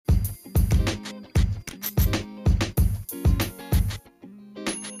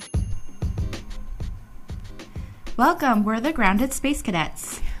Welcome, we're the Grounded Space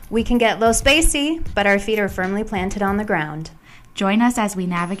Cadets. We can get low spacey, but our feet are firmly planted on the ground. Join us as we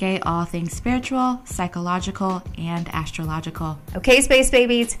navigate all things spiritual, psychological, and astrological. Okay, space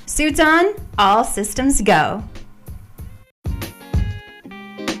babies, suits on, all systems go.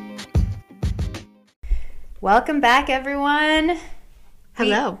 Welcome back, everyone.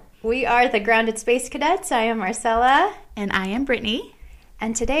 Hello. We are the Grounded Space Cadets. I am Marcella. And I am Brittany.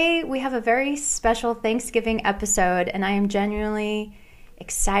 And today we have a very special Thanksgiving episode, and I am genuinely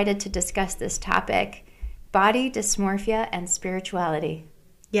excited to discuss this topic: body dysmorphia and spirituality.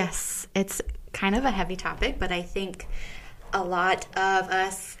 Yes, it's kind of a heavy topic, but I think a lot of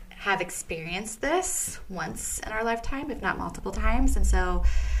us have experienced this once in our lifetime, if not multiple times. And so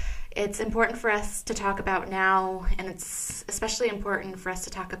it's important for us to talk about now, and it's especially important for us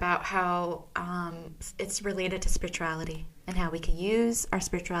to talk about how it's related to spirituality and how we can use our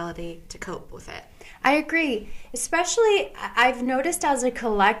spirituality to cope with it. I agree. Especially, I've noticed as a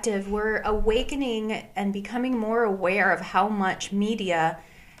collective, we're awakening and becoming more aware of how much media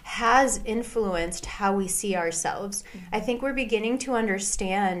has influenced how we see ourselves. Mm-hmm. I think we're beginning to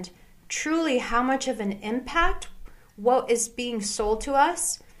understand truly how much of an impact what is being sold to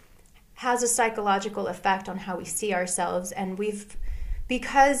us has a psychological effect on how we see ourselves. And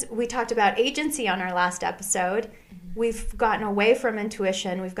because we talked about agency on our last episode, we've gotten away from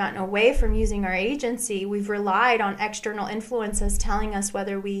intuition, we've gotten away from using our agency, we've relied on external influences telling us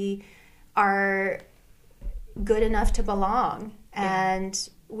whether we are good enough to belong. Yeah. And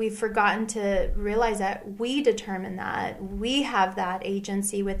we've forgotten to realize that we determine that. We have that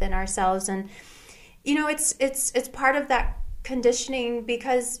agency within ourselves. And, you know, it's part of that conditioning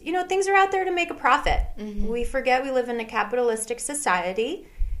because, you know, things are out there to make a profit. Mm-hmm. We forget we live in a capitalistic society,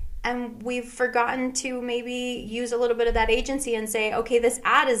 and we've forgotten to maybe use a little bit of that agency and say, okay, this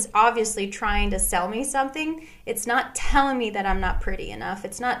ad is obviously trying to sell me something. It's not telling me that I'm not pretty enough.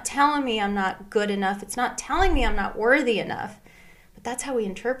 It's not telling me I'm not good enough. It's not telling me I'm not worthy enough. But that's how we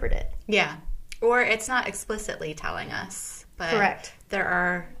interpret it. Yeah. Or it's not explicitly telling us. But correct. There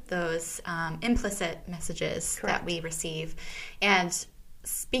are those implicit messages correct. That we receive. And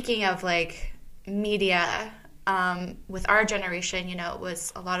speaking of like media, with our generation, you know, it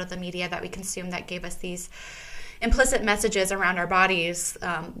was a lot of the media that we consumed that gave us these implicit messages around our bodies.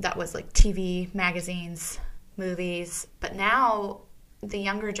 That was like TV, magazines, movies. But now the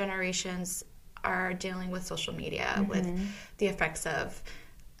younger generations are dealing with social media, mm-hmm. with the effects of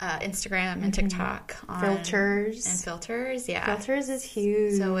Instagram and TikTok, filters. Yeah, filters is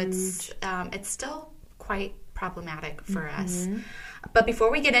huge. So it's still quite problematic for mm-hmm. us. But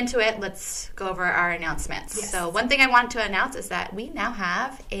before we get into it, let's go over our announcements. Yes. So one thing I want to announce is that we now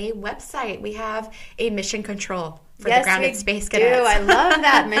have a website. We have a mission control for the Grounded Space Cadets. I love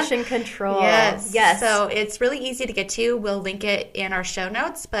that, mission control. Yes. So it's really easy to get to. We'll link it in our show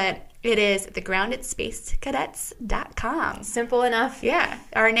notes, but it is thegroundedspacecadets.com. Simple enough. Yeah.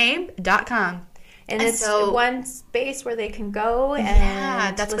 Our name.com. And it's so, one space where they can go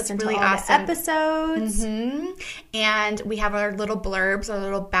and that's listen what's really to all awesome. The episodes. Mm-hmm. And we have our little blurbs, our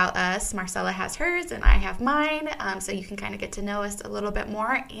little about us. Marcella has hers and I have mine. So you can kind of get to know us a little bit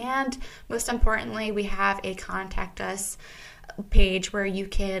more. And most importantly, we have a contact us page where you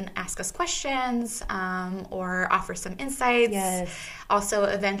can ask us questions or offer some insights. Yes. Also,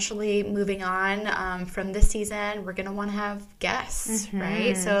 eventually moving on from this season, we're going to want to have guests, mm-hmm.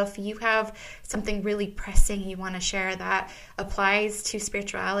 right? So if you have something really pressing you want to share that applies to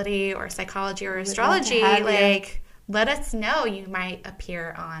spirituality or psychology or astrology, let us know. You might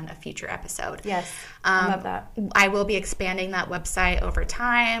appear on a future episode. Yes, I love that. I will be expanding that website over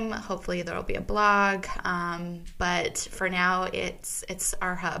time. Hopefully there will be a blog. But for now, it's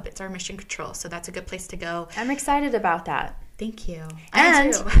our hub. It's our mission control. So that's a good place to go. I'm excited about that. Thank you.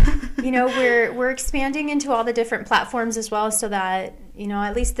 And, you know, we're expanding into all the different platforms as well so that, you know,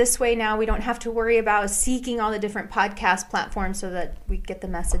 at least this way now we don't have to worry about seeking all the different podcast platforms so that we get the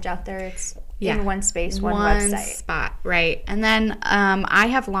message out there. It's in one space, one website. Spot, right. And then I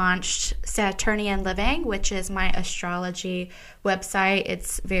have launched Saturnian Living, which is my astrology website.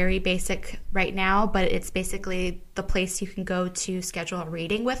 It's very basic right now, but it's basically the place you can go to schedule a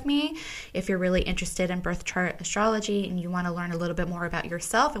reading with me if you're really interested in birth chart astrology and you want to learn a little bit more about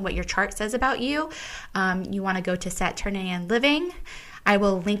yourself and what your chart says about you. You want to go to Saturnian Living. I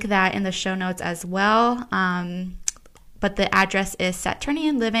will link that in the show notes as well. But the address is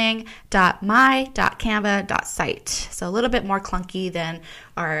saturnianliving.my.canva.site. So a little bit more clunky than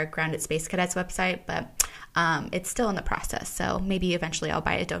our Grounded Space Cadets website, but it's still in the process. So maybe eventually I'll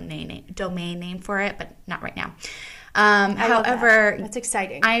buy a domain name for it, but not right now. However, that's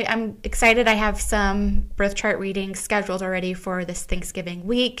exciting. I'm excited. I have some birth chart readings scheduled already for this Thanksgiving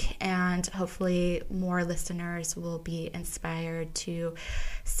week, and hopefully more listeners will be inspired to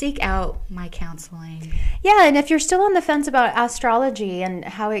seek out my counseling. Yeah, and if you're still on the fence about astrology and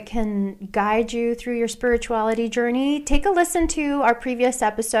how it can guide you through your spirituality journey, take a listen to our previous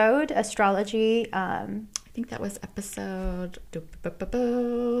episode, Astrology. I think that was episode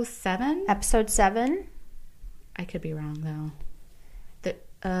 7. Episode 7. I could be wrong though.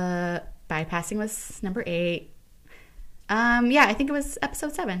 The bypassing was number 8. Yeah, I think it was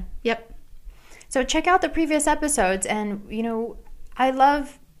episode 7. Yep. So check out the previous episodes, and I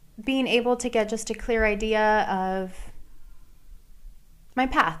love being able to get just a clear idea of my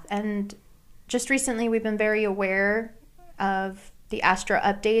path. And just recently, we've been very aware of the astro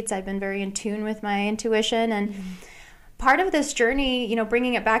updates. I've been very in tune with my intuition, and part of this journey,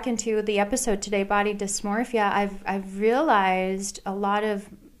 bringing it back into the episode today, body dysmorphia, I've realized a lot of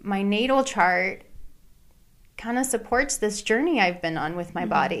my natal chart kind of supports this journey I've been on with my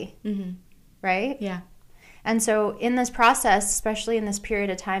body, right? Yeah. And so in this process, especially in this period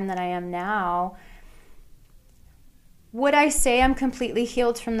of time that I am now, would I say I'm completely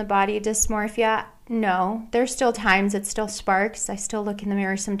healed from the body dysmorphia? No. There's still times it still sparks. I still look in the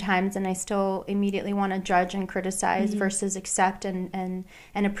mirror sometimes and I still immediately want to judge and criticize versus accept and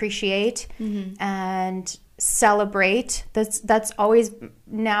appreciate and celebrate. That's always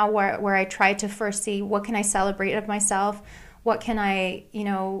now where I try to first see what can I celebrate of myself? What can I,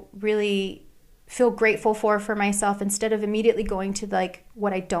 really feel grateful for myself, instead of immediately going to like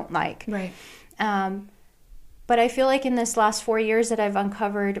what I don't like. Right. But I feel like in this last 4 years that I've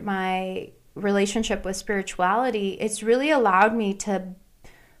uncovered my relationship with spirituality, it's really allowed me to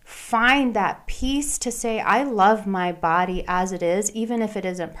find that peace to say, I love my body as it is, even if it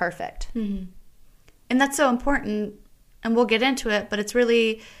isn't perfect. And that's so important, and we'll get into it, but it's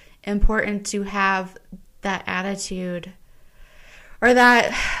really important to have that attitude or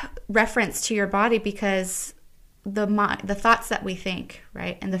that reference to your body, because the thoughts that we think,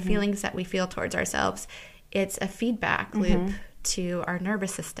 right, and the feelings that we feel towards ourselves, it's a feedback loop to our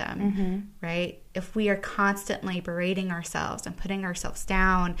nervous system, right? If we are constantly berating ourselves and putting ourselves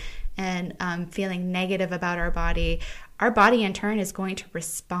down and feeling negative about our body in turn is going to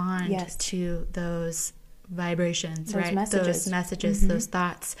respond to those vibrations, right? Those messages, those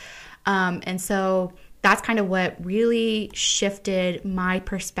thoughts. And so that's kind of what really shifted my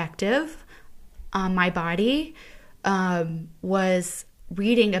perspective on my body, was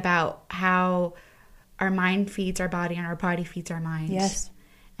reading about how our mind feeds our body and our body feeds our mind. Yes.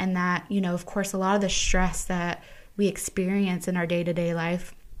 And that, of course, a lot of the stress that we experience in our day-to-day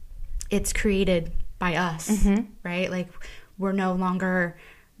life, it's created by us, right? Like, we're no longer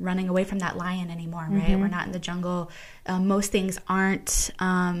running away from that lion anymore, right? We're not in the jungle. Most things aren't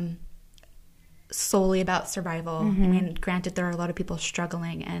solely about survival. I mean, granted, there are a lot of people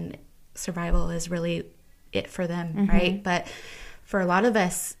struggling and survival is really it for them, right? But for a lot of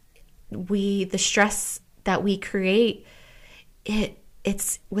us, the stress that we create,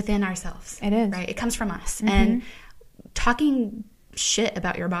 it's within ourselves. It is. Right? It comes from us. And talking shit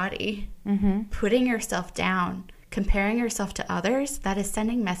about your body, putting yourself down, comparing yourself to others, that is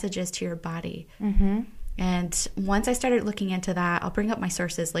sending messages to your body. And once I started looking into that, I'll bring up my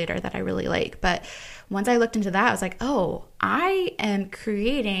sources later that I really like, but once I looked into that, I was like, oh, I am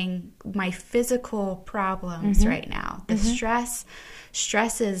creating my physical problems right now. The stress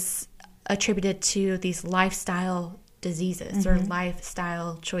is attributed to these lifestyle diseases or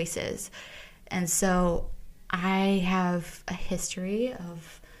lifestyle choices. And so I have a history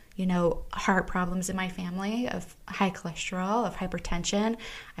of, heart problems in my family, of high cholesterol, of hypertension.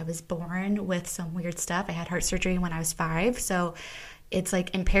 I was born with some weird stuff. I had heart surgery when I was 5. So it's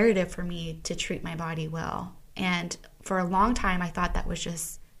like imperative for me to treat my body well. And for a long time, I thought that was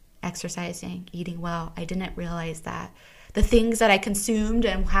just exercising, eating well. I didn't realize that the things that I consumed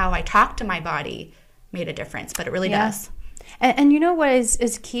and how I talked to my body made a difference, but it really does. And you know what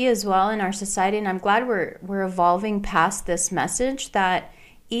is key as well in our society, and I'm glad we're evolving past this message, that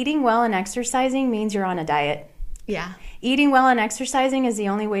eating well and exercising means you're on a diet. Yeah. Eating well and exercising is the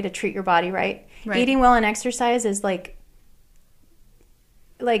only way to treat your body right. Eating well and exercise is like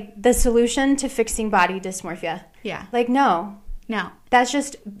the solution to fixing body dysmorphia. Yeah. Like, no. That's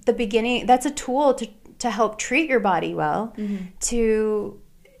just the beginning. That's a tool to help treat your body well.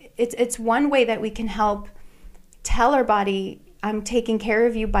 It's one way that we can help tell our body, I'm taking care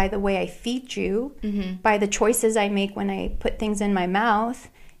of you by the way I feed you, by the choices I make when I put things in my mouth.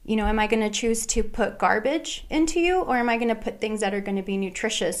 am I going to choose to put garbage into you, or am I going to put things that are going to be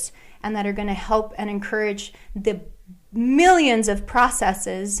nutritious and that are going to help and encourage the millions of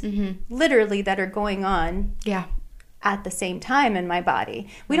processes literally that are going on at the same time in my body?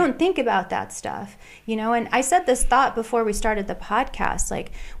 We don't think about that stuff, and I said this thought before we started the podcast,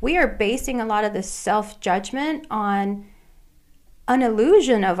 like we are basing a lot of this self-judgment on an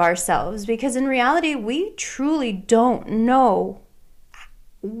illusion of ourselves, because in reality we truly don't know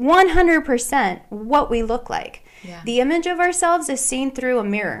 100% what we look like. The image of ourselves is seen through a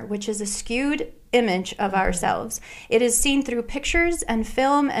mirror, which is a skewed image of ourselves. It is seen through pictures and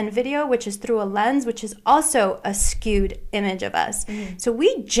film and video, which is through a lens, which is also a skewed image of us. So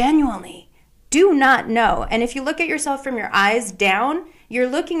we genuinely do not know. And if you look at yourself from your eyes down, you're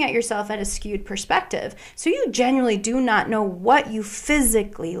looking at yourself at a skewed perspective. So you genuinely do not know what you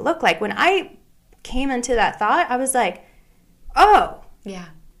physically look like. When I came into that thought, I was like, oh,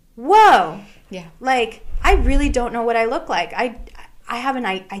 whoa. Like, I really don't know what I look like.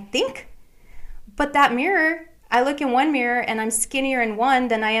 I think. But that mirror, I look in one mirror and I'm skinnier in one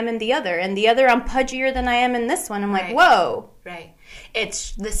than I am in the other. And the other, I'm pudgier than I am in this one. I'm like, whoa. Right.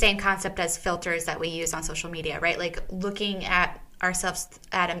 It's the same concept as filters that we use on social media, right? Like looking at ourselves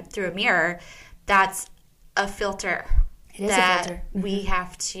through a mirror, that's a filter. It is a filter. We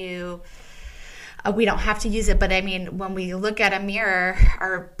have to... we don't have to use it, but I mean, when we look at a mirror,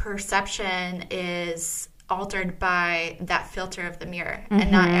 our perception is altered by that filter of the mirror, and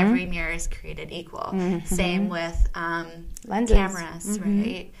not every mirror is created equal. Same with lenses, cameras,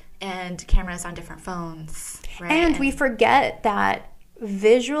 right? And cameras on different phones, right? And we forget that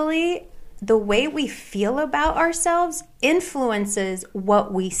visually, the way we feel about ourselves influences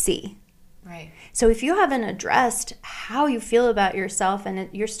what we see. Right. So if you haven't addressed how you feel about yourself, and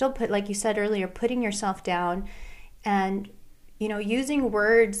you're still like you said earlier, putting yourself down and, using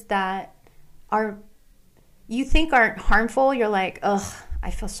words that you think aren't harmful, you're like, ugh,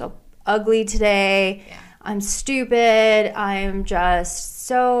 I feel so ugly today. I'm stupid. I'm just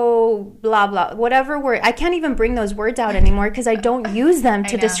so blah, blah, whatever word. I can't even bring those words out anymore because I don't use them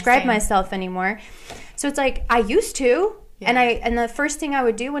to describe myself anymore. So it's like I used to. And the first thing I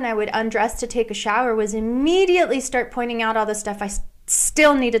would do when I would undress to take a shower was immediately start pointing out all the stuff I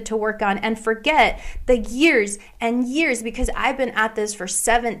still needed to work on, and forget the years and years, because I've been at this for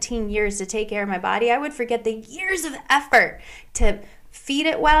 17 years to take care of my body. I would forget the years of effort to feed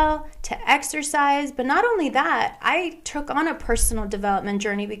it well, to exercise. But not only that, I took on a personal development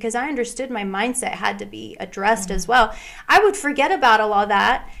journey because I understood my mindset had to be addressed as well. I would forget about all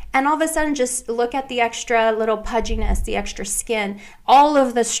that and all of a sudden just look at the extra little pudginess, the extra skin, all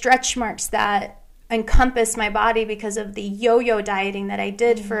of the stretch marks that encompass my body because of the yo-yo dieting that I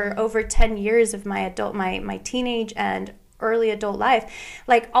did for over 10 years of my teenage and early adult life.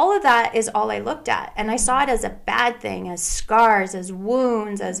 Like, all of that is all I looked at, and I saw it as a bad thing, as scars, as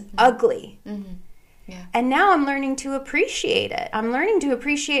wounds, as ugly. And now I'm learning to appreciate it. I'm learning to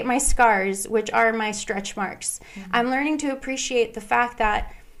appreciate my scars, which are my stretch marks. I'm learning to appreciate the fact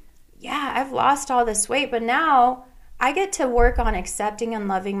that, I've lost all this weight, but now I get to work on accepting and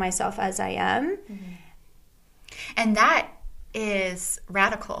loving myself as I am. And that is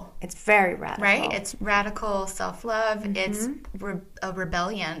radical. It's very radical. Right? It's radical self-love. It's a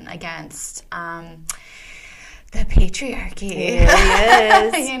rebellion against the patriarchy. It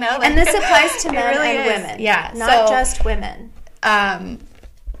really is. And this applies to men and women. Yeah. Not just women.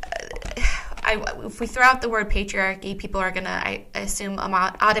 If we throw out the word patriarchy, people are going to, I assume,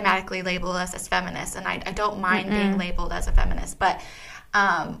 automatically label us as feminists. And I don't mind being labeled as a feminist. But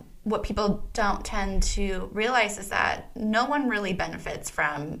what people don't tend to realize is that no one really benefits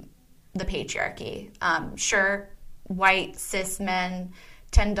from the patriarchy. Sure, white, cis men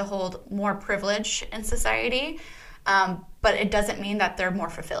tend to hold more privilege in society, but it doesn't mean that they're more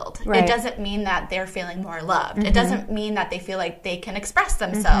fulfilled. Right. It doesn't mean that they're feeling more loved. It doesn't mean that they feel like they can express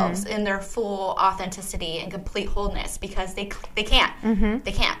themselves in their full authenticity and complete wholeness, because they can't.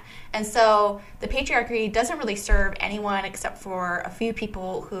 They can't. And so the patriarchy doesn't really serve anyone except for a few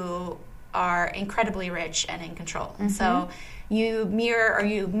people who are incredibly rich and in control. And so you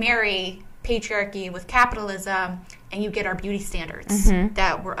marry patriarchy with capitalism, and you get our beauty standards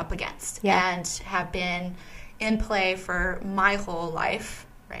that we're up against and have been in play for my whole life,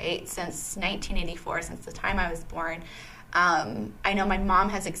 right? Since 1984, since the time I was born. I know my mom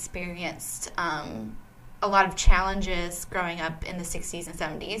has experienced a lot of challenges growing up in the 60s and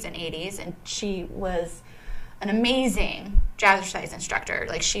 70s and 80s, and she was an amazing jazzercise instructor.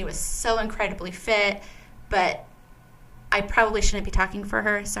 Like, she was so incredibly fit, but I probably shouldn't be talking for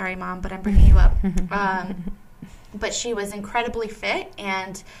her. Sorry, Mom, but I'm bringing you up. but she was incredibly fit,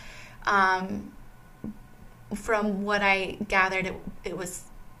 and from what I gathered, it was,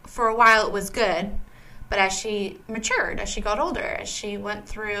 for a while it was good, but as she matured, as she got older, as she went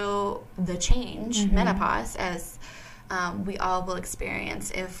through the change, menopause, as we all will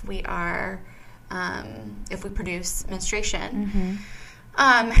experience if we produce menstruation.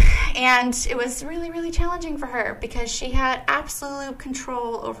 And it was really, really challenging for her because she had absolute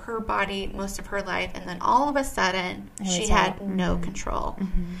control over her body most of her life, and then all of a sudden she had no control.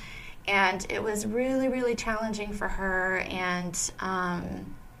 And it was really, really challenging for her. And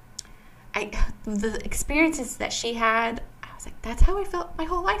the experiences that she had, I was like, that's how I felt my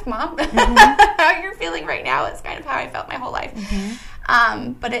whole life, Mom. How you're feeling right now is kind of how I felt my whole life.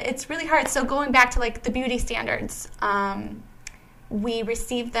 But it's really hard. So going back to like the beauty standards, we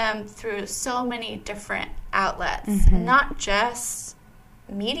receive them through so many different outlets, not just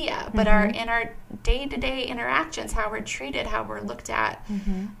media, but in our day-to-day interactions, how we're treated, how we're looked at,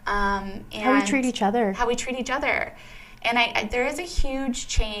 and how we treat each other. And there is a huge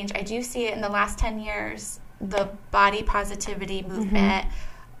change. I do see it in the last 10 years, the body positivity movement.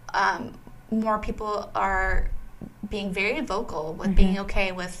 More people are being very vocal with being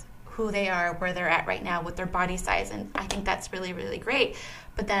okay with who they are, where they're at right now with their body size, and I think that's really, really great.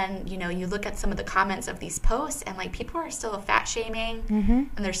 But then, you look at some of the comments of these posts, and like people are still fat shaming,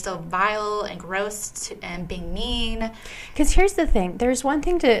 and they're still vile and gross and being mean. Because here's the thing: there's one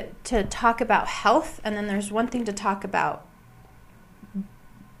thing to talk about health, and then there's one thing to talk about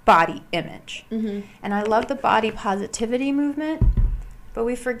body image. And I love the body positivity movement, but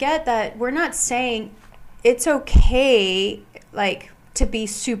we forget that we're not saying it's okay, like, to be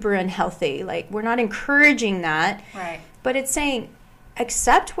super unhealthy. Like, we're not encouraging that. Right. But it's saying,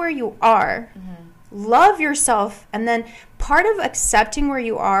 accept where you are, love yourself, and then part of accepting where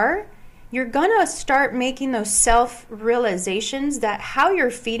you are, you're going to start making those self-realizations that how you're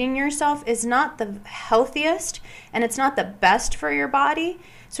feeding yourself is not the healthiest, and it's not the best for your body.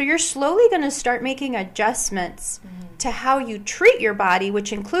 So you're slowly going to start making adjustments to how you treat your body,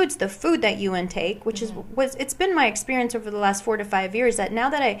 which includes the food that you intake, which it's been my experience over the last 4 to 5 years that now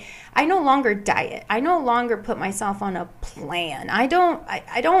that I no longer diet, I no longer put myself on a plan. I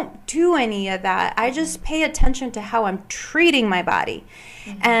don't do any of that. I just pay attention to how I'm treating my body.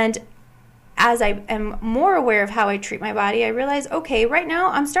 And as I am more aware of how I treat my body, I realize, okay, right now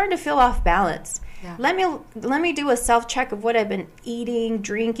I'm starting to feel off balance. Yeah. Let me do a self-check of what I've been eating,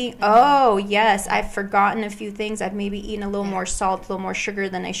 drinking. Oh, yes, I've forgotten a few things. I've maybe eaten a little more salt, a little more sugar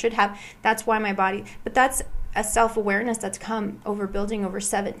than I should have. That's why my body... But that's a self-awareness that's come building over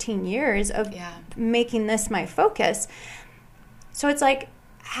 17 years of making this my focus. So it's like,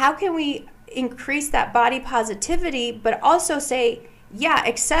 how can we increase that body positivity, but also say,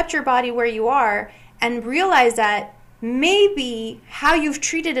 accept your body where you are, and realize that maybe how you've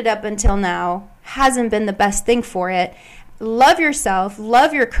treated it up until now hasn't been the best thing for it. Love yourself,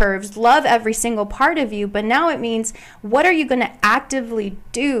 love your curves, love every single part of you, but now it means, what are you going to actively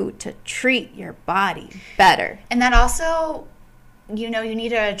do to treat your body better? And that also, you need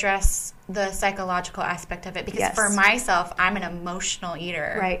to address the psychological aspect of it, because for myself, I'm an emotional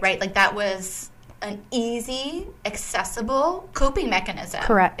eater, right? Like, that was an easy, accessible coping mechanism.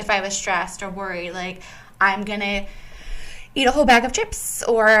 Correct. If I was stressed or worried, like, I'm going to eat a whole bag of chips,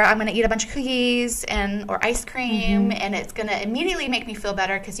 or I'm going to eat a bunch of cookies or ice cream, and it's going to immediately make me feel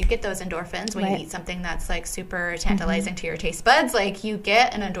better, because you get those endorphins when you eat something that's like super tantalizing to your taste buds. Like, you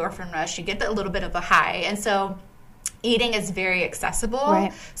get an endorphin rush, you get a little bit of a high. And so eating is very accessible.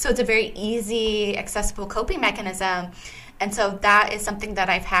 So it's a very easy, accessible coping mechanism. And so that is something that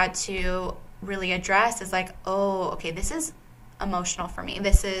I've had to really address, is like, oh, okay, this is emotional for me.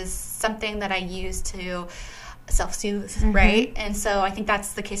 This is something that I use to self-soothe, right? And so I think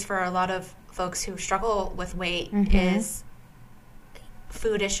that's the case for a lot of folks who struggle with weight, is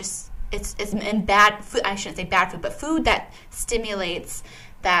food is just, it's in bad food, I shouldn't say bad food, but food that stimulates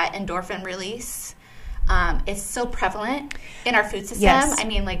that endorphin release is so prevalent in our food system. I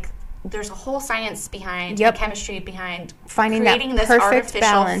mean, like, there's a whole science behind and chemistry behind finding creating that this perfect artificial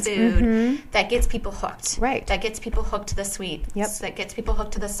balance. food that gets people hooked. That gets people hooked to the sweet. That gets people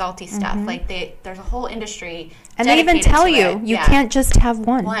hooked to the salty stuff. Like, there's a whole industry. And they even tell you can't just have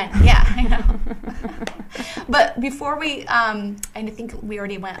one. I know. But before we, I think we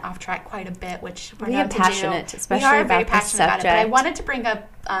already went off track quite a bit, which we're not passionate, especially we are about very this passionate about it. subject. But I wanted to bring up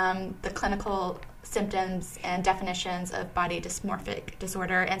the clinical symptoms and definitions of body dysmorphic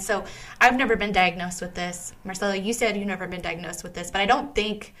disorder. And so I've never been diagnosed with this. Marcella, you said you've never been diagnosed with this, but I don't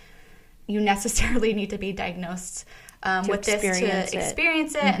think you necessarily need to be diagnosed with this to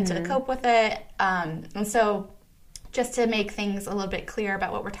experience it and to cope with it. And so just to make things a little bit clear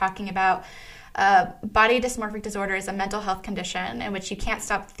about what we're talking about, body dysmorphic disorder is a mental health condition in which you can't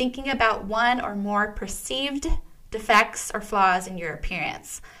stop thinking about one or more perceived defects or flaws in your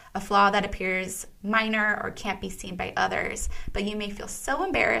appearance. A flaw that appears minor or can't be seen by others, but you may feel so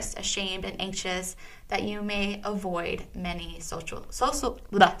embarrassed, ashamed, and anxious that you may avoid many social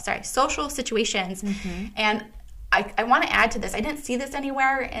situations. And I want to add to this. I didn't see this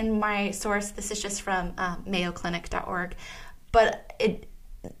anywhere in my source. This is just from mayoclinic.org. But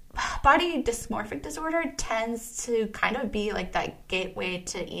body dysmorphic disorder tends to kind of be like that gateway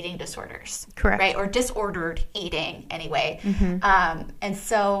to eating disorders. Correct. Right? Or disordered eating anyway. And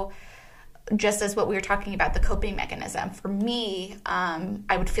so just as what we were talking about, the coping mechanism, for me,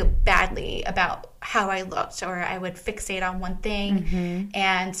 I would feel badly about how I looked, or I would fixate on one thing.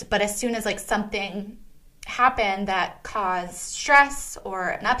 But as soon as like something happened that caused stress or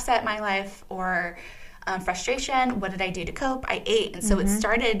an upset in my life or frustration, what did I do to cope? I ate. And so it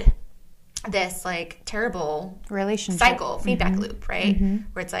started this like terrible relationship cycle, feedback loop, right?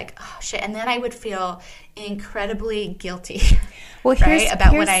 Where it's like, oh shit. And then I would feel incredibly guilty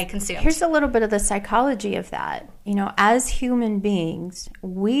about what I consumed. Here's a little bit of the psychology of that. You know, as human beings,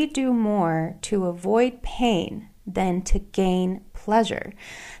 we do more to avoid pain than to gain pleasure.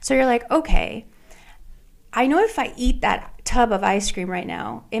 So you're like, okay, I know if I eat that tub of ice cream right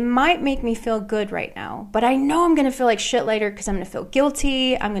now, it might make me feel good right now, but I know I'm going to feel like shit later because I'm going to feel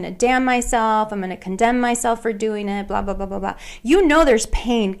guilty. I'm going to damn myself. I'm going to condemn myself for doing it, blah, blah, blah, blah, blah. You know there's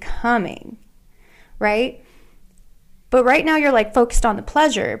pain coming, right? But right now you're like focused on the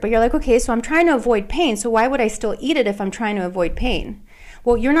pleasure, but you're like, okay, so I'm trying to avoid pain. So why would I still eat it if I'm trying to avoid pain?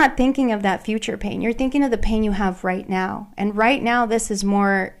 Well, you're not thinking of that future pain. You're thinking of the pain you have right now. And right now, this is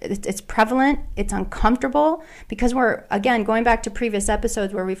more, it's prevalent, it's uncomfortable, because we're, again, going back to previous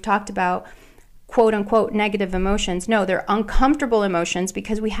episodes where we've talked about quote unquote negative emotions. No, they're uncomfortable emotions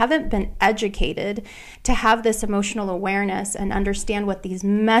because we haven't been educated to have this emotional awareness and understand what these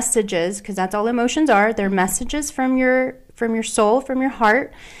messages, because that's all emotions are, they're messages from your soul, from your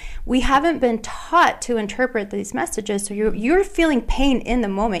heart. We haven't been taught to interpret these messages, so you're feeling pain in the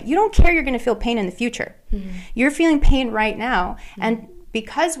moment. You don't care you're going to feel pain in the future. You're feeling pain right now. And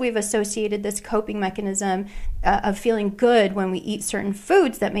because we've associated this coping mechanism of feeling good when we eat certain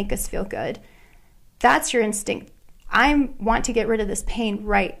foods that make us feel good, that's your instinct. I want to get rid of this pain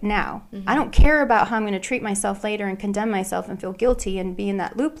right now. I don't care about how I'm going to treat myself later and condemn myself and feel guilty and be in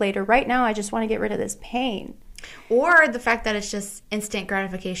that loop later. Right now, I just want to get rid of this pain. Or the fact that it's just instant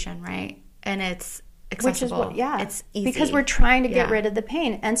gratification, right? And it's accessible. Which is it's easy. Because we're trying to get rid of the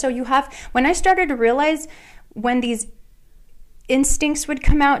pain. And so when I started to realize when these instincts would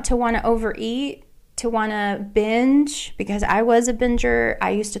come out to want to overeat, to want to binge, because I was a binger. I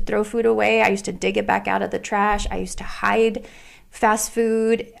used to throw food away. I used to dig it back out of the trash. I used to hide fast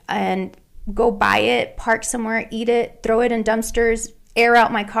food and go buy it, park somewhere, eat it, throw it in dumpsters, air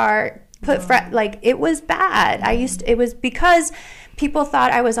out my car, like it was bad. It was because people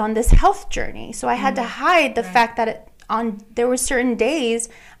thought I was on this health journey. So I had to hide the fact that there were certain days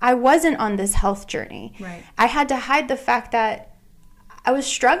I wasn't on this health journey. Right. I had to hide the fact that I was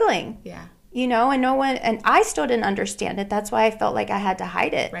struggling. Yeah. You know, and I still didn't understand it. That's why I felt like I had to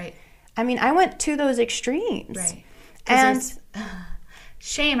hide it. Right. I mean, I went to those extremes. Right. And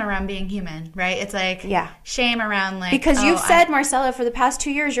shame around being human, right? It's like shame around like... Because you've said, Marcella, for the past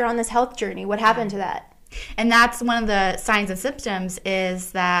 2 years, you're on this health journey. What happened to that? And that's one of the signs and symptoms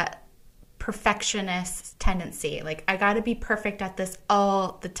is that perfectionist tendency. Like, I got to be perfect at this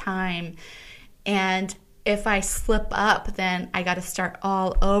all the time. And if I slip up, then I got to start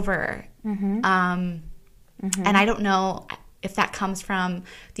all over. And I don't know if that comes from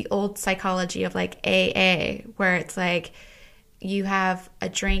the old psychology of like AA, where it's like you have a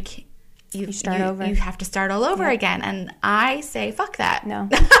drink, you start over. You have to start all over again. And I say, fuck that. No.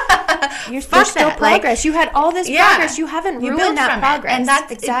 There's still progress. Like, you had all this progress. You haven't ruined that progress. And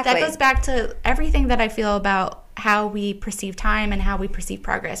that goes back to everything that I feel about how we perceive time and how we perceive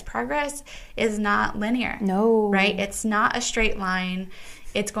progress. Progress is not linear. No. Right? It's not a straight line.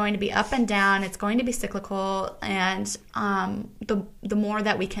 It's going to be up and down. It's going to be cyclical. And the more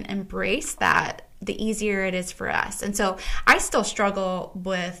that we can embrace that, the easier it is for us. And so I still struggle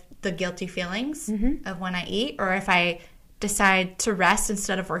with the guilty feelings of when I eat, or if I decide to rest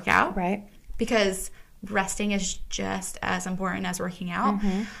instead of work out. Right. Because resting is just as important as working out.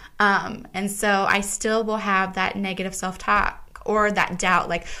 And so I still will have that negative self-talk or that doubt,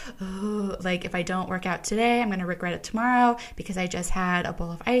 like, oh, like if I don't work out today, I'm going to regret it tomorrow because I just had a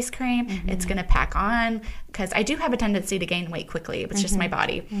bowl of ice cream. It's going to pack on, because I do have a tendency to gain weight quickly. It's just my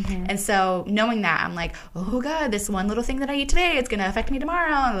body. And so knowing that, I'm like, oh God, this one little thing that I eat today, it's going to affect me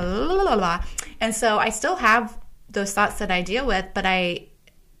tomorrow. Blah, blah, blah, blah. And so I still have those thoughts that I deal with, but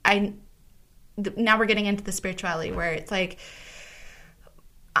now we're getting into the spirituality where it's like,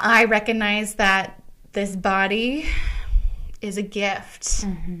 I recognize that this body is a gift,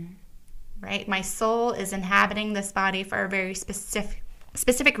 right? My soul is inhabiting this body for a very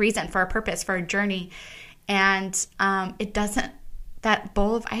specific reason, for a purpose, for a journey. And it doesn't, that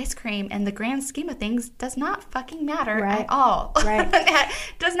bowl of ice cream in the grand scheme of things does not fucking matter at all. It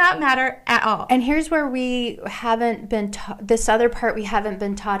does not matter at all. And here's where we haven't been taught, this other part we haven't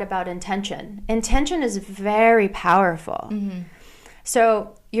been taught about intention. Intention is very powerful.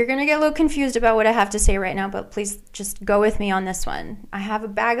 So you're going to get a little confused about what I have to say right now, but please just go with me on this one. I have a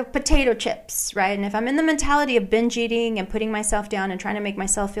bag of potato chips, right? And if I'm in the mentality of binge eating and putting myself down and trying to make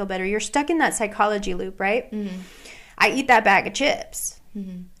myself feel better, you're stuck in that psychology loop, right? I eat that bag of chips,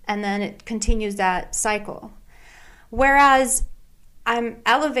 and then it continues that cycle. Whereas I'm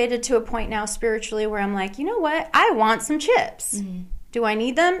elevated to a point now spiritually where I'm like, you know what? I want some chips. Do I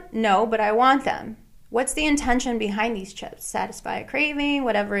need them? No, but I want them. What's the intention behind these chips? Satisfy a craving,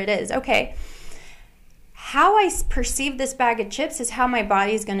 whatever it is. Okay. How I perceive this bag of chips is how my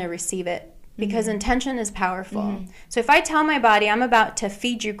body is going to receive it, because intention is powerful. So if I tell my body I'm about to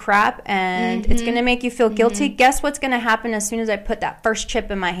feed you crap and it's going to make you feel guilty, guess what's going to happen as soon as I put that first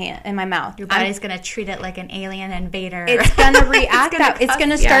chip in my mouth? Your body's going to treat it like an alien invader. It's going to react it's going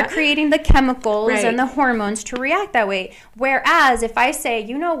to start creating the chemicals and the hormones to react that way. Whereas if I say,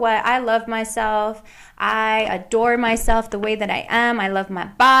 you know what, I love myself, I adore myself the way that I am, I love my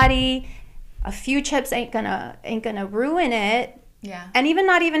body, a few chips ain't gonna ruin it. Yeah. And even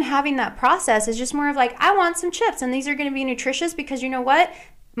not even having that process is just more of like, I want some chips and these are going to be nutritious because you know what?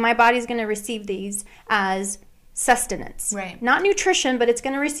 My body's going to receive these as sustenance. Right. Not nutrition, but it's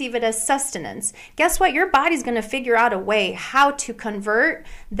going to receive it as sustenance. Guess what? Your body's going to figure out a way how to convert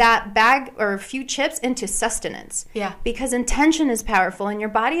that bag or a few chips into sustenance. Yeah. Because intention is powerful, and your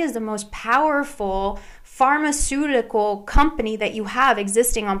body is the most powerful pharmaceutical company that you have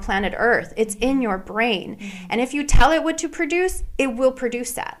existing on planet Earth. It's in your brain. And if you tell it what to produce, it will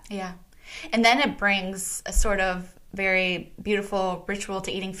produce that. Yeah. And then it brings a sort of very beautiful ritual to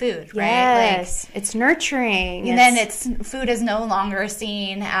eating food, right? Yes. Like, it's nurturing. And then food is no longer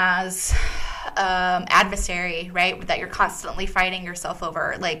seen as adversary, right? That you're constantly fighting yourself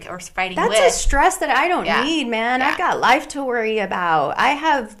over, like, or fighting with. That's a stress that I don't need, man. I've got life to worry about. I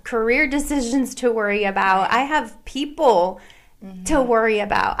have career decisions to worry about. I have people to worry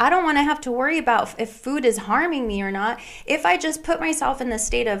about. I don't want to have to worry about if food is harming me or not. If I just put myself in the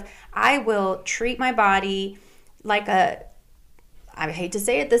state of, I will treat my body like I hate to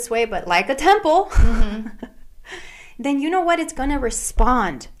say it this way, but like a temple, then you know what? It's going to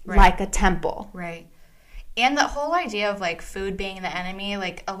respond like a temple. Right. And the whole idea of like food being the enemy,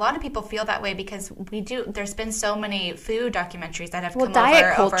 like a lot of people feel that way because there's been so many food documentaries that have come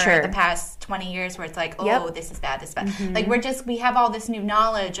over the past 20 years where it's like, oh, this is bad, this is bad. Like we have all this new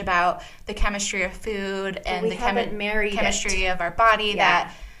knowledge about the chemistry of food and the chemistry of our body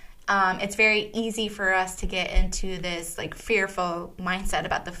that it's very easy for us to get into this like fearful mindset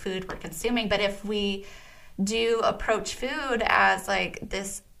about the food we're consuming. But if we do approach food as like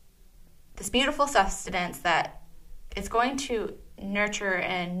this beautiful sustenance that is going to nurture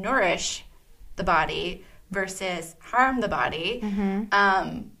and nourish the body versus harm the body,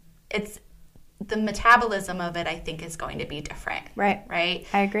 it's the metabolism of it, I think, is going to be different. Right.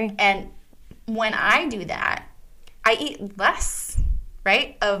 I agree. And when I do that, I eat less,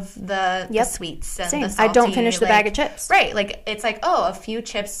 right, of the sweets and the salty. I don't finish the bag of chips. Right. Like, it's like, oh, a few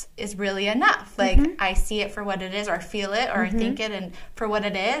chips is really enough. Like, I see it for what it is, or I feel it, or I think it and for what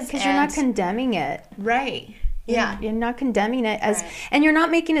it is. Because you're not condemning it. Right. Yeah. You're not condemning it as, and you're not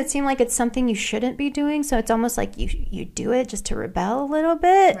making it seem like it's something you shouldn't be doing. So it's almost like you do it just to rebel a little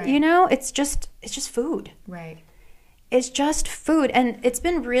bit. You know, it's just food. Right. It's just food. And it's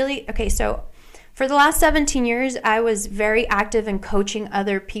been really, okay, so for the last 17 years, I was very active in coaching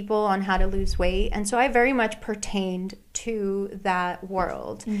other people on how to lose weight. And so I very much pertained to that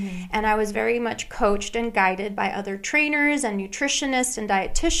world. And I was very much coached and guided by other trainers and nutritionists and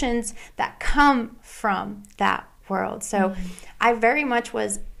dietitians that come from that world. So I very much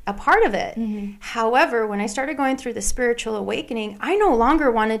was a part of it. However, when I started going through the spiritual awakening, I no longer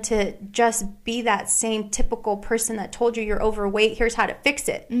wanted to just be that same typical person that told you you're overweight, here's how to fix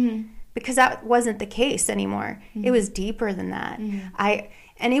it. because that wasn't the case anymore. It was deeper than that.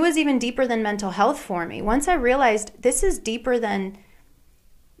 And it was even deeper than mental health for me. Once I realized this is deeper than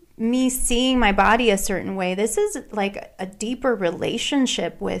me seeing my body a certain way. This is like a deeper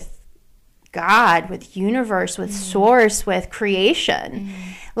relationship with God, with universe, with source, with creation.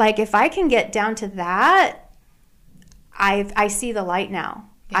 Like if I can get down to that, I see the light now.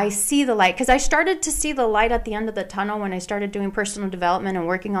 I see the light because I started to see the light at the end of the tunnel when I started doing personal development and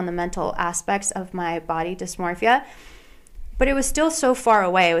working on the mental aspects of my body dysmorphia. But it was still so far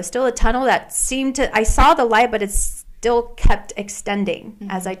away. It was still a tunnel that seemed to, I saw the light, but it still kept extending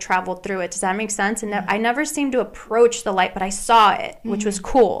as I traveled through it. Does that make sense? And I never seemed to approach the light, but I saw it, which was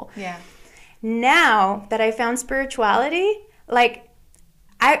cool. Yeah. Now that I found spirituality, like,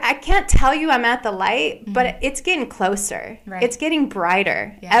 I can't tell you I'm at the light, but it's getting closer. Right. It's getting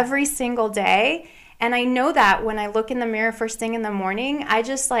brighter every single day. And I know that when I look in the mirror first thing in the morning, I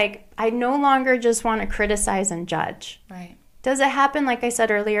no longer just want to criticize and judge. Right. Does it happen, like I said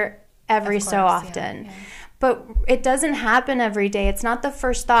earlier, every so often? Yeah. But it doesn't happen every day. It's not the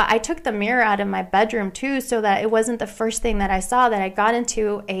first thought. I took the mirror out of my bedroom too so that it wasn't the first thing that I saw, that I got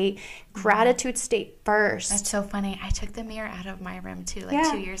into a gratitude state first. That's so funny. I took the mirror out of my room too,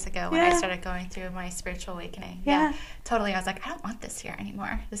 2 years ago when I started going through my spiritual awakening. Yeah, totally. I was like, I don't want this here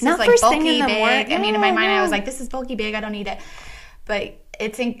anymore. This not is first bulky, thing in the big. morning. I mean, in my mind, I was like, this is bulky, big. I don't need it. But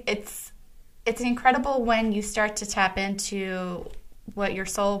it's incredible when you start to tap into what your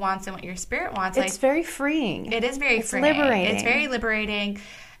soul wants and what your spirit wants. It's very freeing. It is very freeing. Liberating. It's very liberating.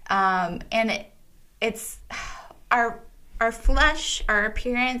 And it's our flesh, our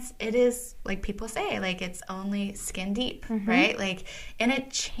appearance, it is, like people say, like it's only skin deep, right? Like, and it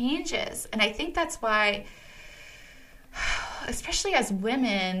changes. And I think that's why, especially as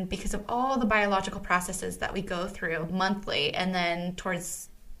women, because of all the biological processes that we go through monthly and then towards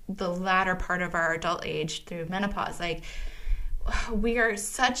the latter part of our adult age through menopause, like, we are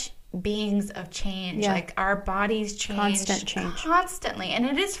such beings of change. Like our bodies change constantly, and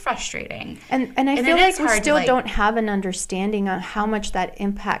it is frustrating. And I feel like we still don't have an understanding on how much that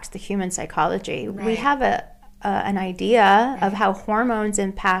impacts the human psychology. Right. We have an idea of how hormones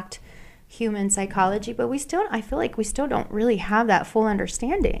impact human psychology, but I feel like we still don't really have that full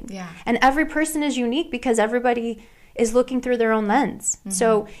understanding. Yeah. And every person is unique because everybody is looking through their own lens.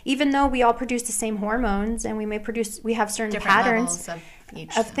 So even though we all produce the same hormones and we have certain different patterns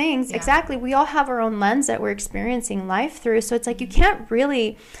of things, exactly, we all have our own lens that we're experiencing life through. So it's like you can't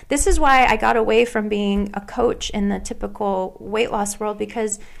really, this is why I got away from being a coach in the typical weight loss world,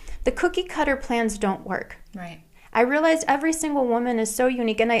 because the cookie cutter plans don't work. Right. I realized every single woman is so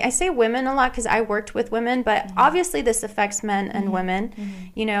unique. And I say women a lot because I worked with women, but obviously this affects men and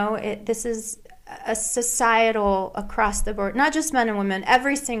women. You know, this is a societal across the board, not just men and women,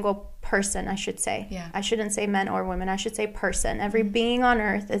 every single person, I should say. Yeah. I shouldn't say men or women, I should say person. Every being on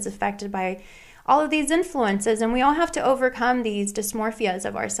earth is affected by all of these influences, and we all have to overcome these dysmorphias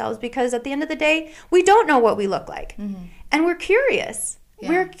of ourselves because at the end of the day, we don't know what we look like. And we're curious. Yeah.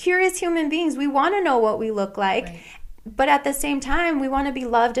 We're curious human beings. We want to know what we look like. Right. But at the same time, we want to be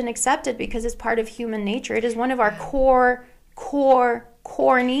loved and accepted because it's part of human nature. It is one of our core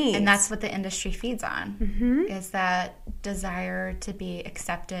needs. And that's what the industry feeds on, is that desire to be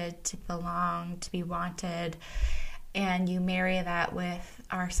accepted, to belong, to be wanted. And you marry that with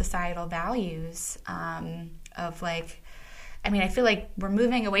our societal values of like, I mean, I feel like we're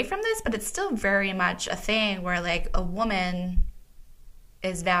moving away from this, but it's still very much a thing where like a woman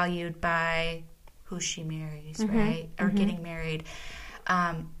is valued by who she marries, right? Or getting married.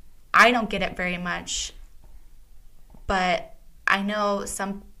 I don't get it very much, but I know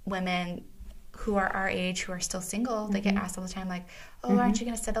some women who are our age who are still single, they get asked all the time, like, oh, aren't you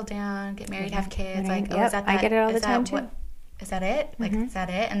going to settle down, get married, have kids? Like, oh, is that I get it all the time, too. Is that it? Like, is that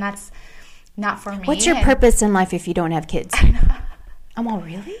it? And that's not for me. What's your purpose in life if you don't have kids? I'm all,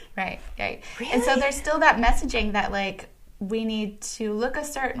 really? Right. Really? And so there's still that messaging that, like, we need to look a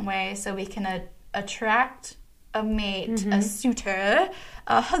certain way so we can attract a mate, a suitor,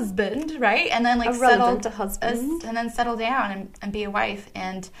 a husband, right? And then like settle down and be a wife.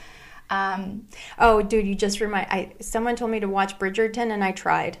 And oh, dude, you just someone told me to watch Bridgerton, and I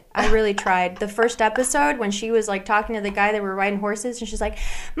tried. I really tried. The first episode when she was like talking to the guy that were riding horses, and she's like,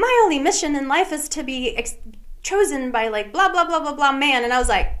 "My only mission in life is to be chosen by like blah blah blah blah blah man," and I was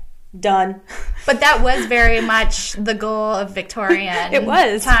like, done. But that was very much the goal of Victorian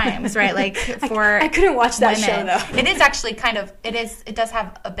times, right? Like I couldn't watch that show though. It is actually it does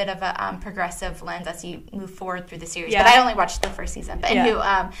have a bit of a progressive lens as you move forward through the series. But I only watched the first season. But anywho,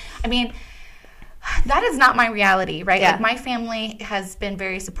 I mean, that is not my reality, right? Yeah. Like, my family has been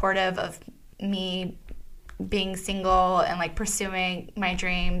very supportive of me being single and, like, pursuing my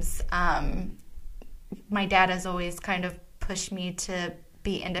dreams. My dad has always kind of pushed me to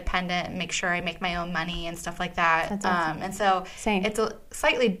be independent and make sure I make my own money and stuff like that. That's awesome. And so Same. it's a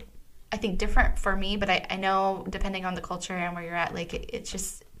slightly, I think, different for me, but I know depending on the culture and where you're at, like, it's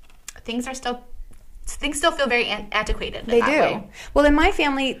just, things still feel very antiquated. They do. Way. Well, in my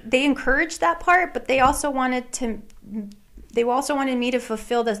family, they encouraged that part, but they also wanted me to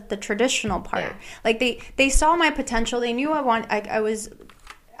fulfill the traditional part. Yeah. Like, they saw my potential. They knew I was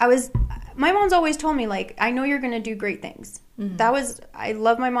my mom's always told me, like, I know you're going to do great things. Mm-hmm. I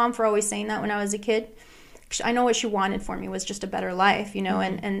love my mom for always saying that when I was a kid. I know what she wanted for me was just a better life, you know,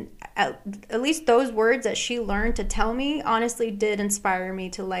 mm-hmm. and at least those words that she learned to tell me honestly did inspire me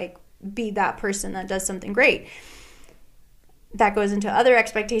to, like, be that person that does something great. That goes into other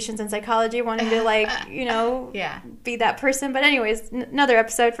expectations in psychology, wanting to, like, you know, be that person. But anyways, another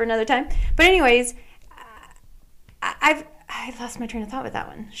episode for another time. But anyways, I've lost my train of thought with that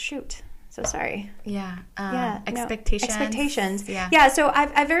one. Shoot. So sorry. Expectations. Yeah. So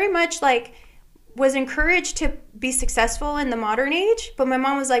I very much, like, was encouraged to be successful in the modern age, but my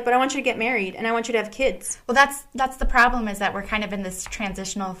mom was like, but I want you to get married and I want you to have kids. Well, that's the problem, is that we're kind of in this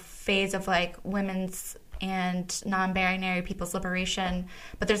transitional phase of, like, women's and non-binary people's liberation,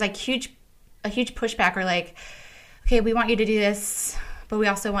 but there's, like, a huge pushback, or, like, okay, we want you to do this, but we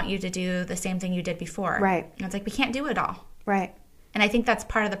also want you to do the same thing you did before. Right. And it's like, we can't do it all. Right. And I think that's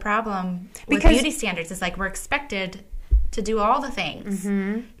part of the problem with beauty standards. Is, like, we're expected to do all the things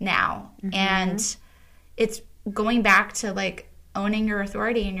mm-hmm. now. Mm-hmm. And it's going back to, like, owning your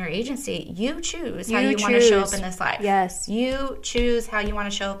authority and your agency. You choose how you want to show up in this life. Yes. You choose how you want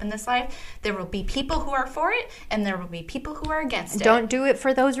to show up in this life. There will be people who are for it, and there will be people who are against it. Don't do it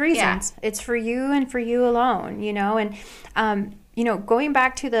for those reasons. Yeah. It's for you and for you alone, you know. And you know, going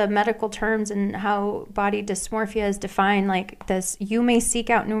back to the medical terms and how body dysmorphia is defined like this, you may seek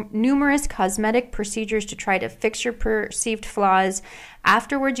out numerous cosmetic procedures to try to fix your perceived flaws.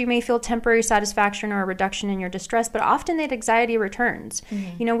 Afterwards, you may feel temporary satisfaction or a reduction in your distress, but often that anxiety returns.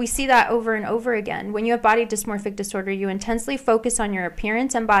 Mm-hmm. You know, we see that over and over again. When you have body dysmorphic disorder, you intensely focus on your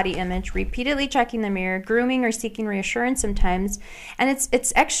appearance and body image, repeatedly checking the mirror, grooming or seeking reassurance sometimes, and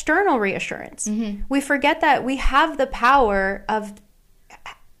it's external reassurance. Mm-hmm. We forget that we have the power of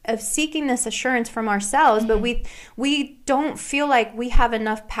seeking this assurance from ourselves, mm-hmm. but we don't feel like we have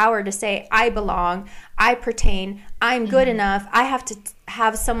enough power to say, I belong, I pertain, I'm good mm-hmm. enough. I have to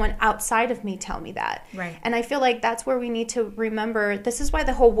have someone outside of me tell me that. Right. And I feel like that's where we need to remember, this is why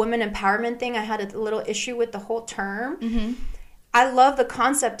the whole women empowerment thing, I had a little issue with the whole term. Mm-hmm. I love the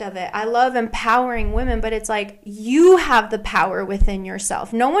concept of it. I love empowering women, but it's like, you have the power within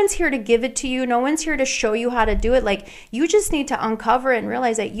yourself. No one's here to give it to you. No one's here to show you how to do it. Like, you just need to uncover and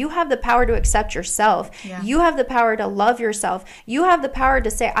realize that you have the power to accept yourself. Yeah. You have the power to love yourself. You have the power to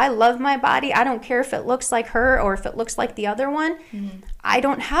say, I love my body. I don't care if it looks like her or if it looks like the other one. Mm-hmm. I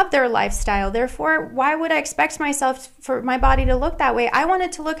don't have their lifestyle. Therefore, why would I expect myself for my body to look that way? I want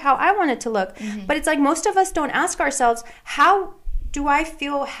it to look how I want it to look. Mm-hmm. But it's like, most of us don't ask ourselves, how do I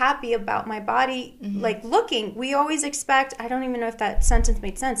feel happy about my body, mm-hmm. like, looking? We always expect, I don't even know if that sentence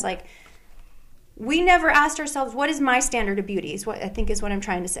made sense. Like, we never asked ourselves, what is my standard of beauty, is what I think is what I'm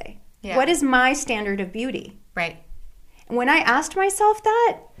trying to say. Yeah. What is my standard of beauty? Right. And when I asked myself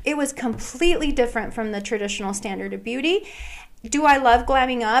that, it was completely different from the traditional standard of beauty. Do I love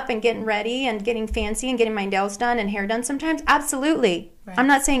glamming up and getting ready and getting fancy and getting my nails done and hair done sometimes? Absolutely. Right. I'm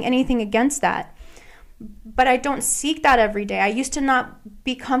not saying anything against that. But I don't seek that every day. I used to not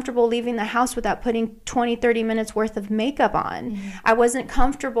be comfortable leaving the house without putting 20, 30 minutes worth of makeup on. Mm-hmm. I wasn't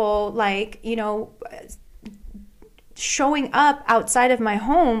comfortable, like, you know, showing up outside of my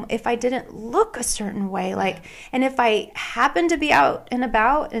home if I didn't look a certain way. Like, and if I happened to be out and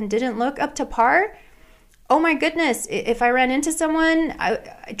about and didn't look up to par, oh my goodness, if I ran into someone,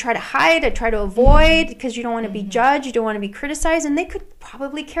 I try to hide, I try to avoid, because you don't want to be judged, you don't want to be criticized, and they could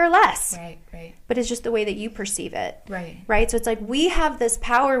probably care less. Right. But it's just the way that you perceive it. Right. So it's like, we have this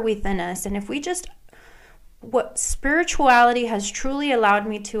power within us, and if we just, what spirituality has truly allowed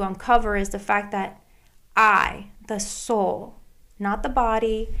me to uncover is the fact that I, the soul, not the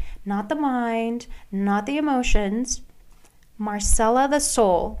body, not the mind, not the emotions, Marcella the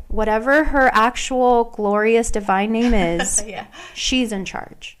soul, whatever her actual glorious divine name is, she's in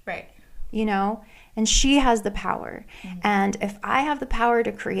charge. Right. You know? And she has the power. Mm-hmm. And if I have the power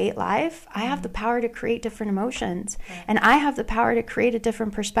to create life, I have the power to create different emotions. Right. And I have the power to create a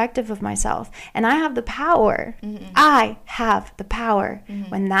different perspective of myself. And I have the power. Mm-hmm. I have the power.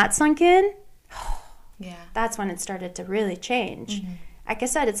 Mm-hmm. When that sunk in, that's when it started to really change. Like I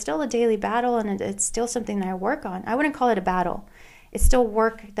said, it's still a daily battle, and it's still something that I work on. I wouldn't call it a battle. It's still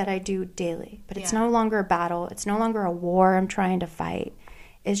work that I do daily, but it's no longer a battle. It's no longer a war I'm trying to fight.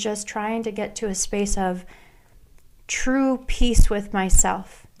 It's just trying to get to a space of true peace with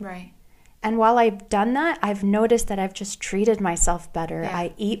myself. Right. And while I've done that, I've noticed that I've just treated myself better. Yeah.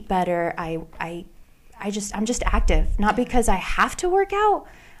 I eat better. I'm just active, not because I have to work out.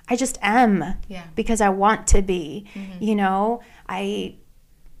 I just am because I want to be. You know, I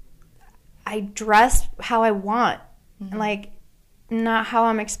dress how I want, like not how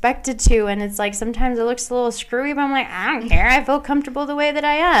I'm expected to. And it's like sometimes it looks a little screwy, but I'm like, I don't care. I feel comfortable the way that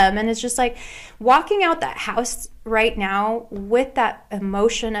I am. And it's just like walking out that house right now with that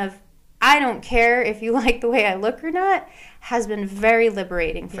emotion of, I don't care if you like the way I look or not, has been very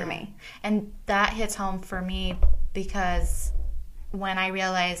liberating for me. And that hits home for me because when I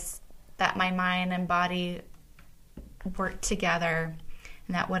realized that my mind and body work together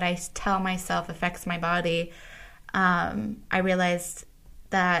and that what I tell myself affects my body, I realized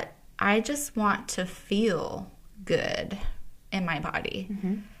that I just want to feel good in my body.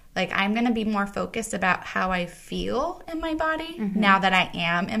 Like, I'm going to be more focused about how I feel in my body now that I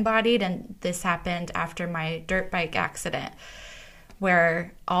am embodied. And this happened after my dirt bike accident,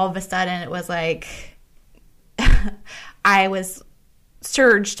 where all of a sudden it was like I was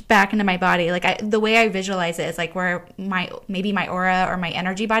surged back into my body. Like, the way I visualize it is like where maybe my aura or my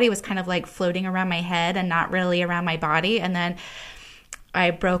energy body was kind of like floating around my head and not really around my body. And then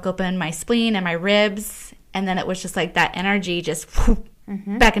I broke open my spleen and my ribs, and then it was just like that energy just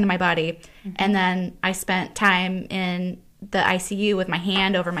back into my body. And then I spent time in the ICU with my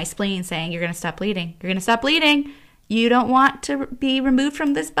hand over my spleen saying, you're going to stop bleeding. You're going to stop bleeding. You don't want to be removed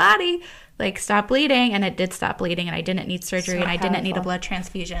from this body. Like, stop bleeding. And it did stop bleeding, and I didn't need surgery, and I didn't need a blood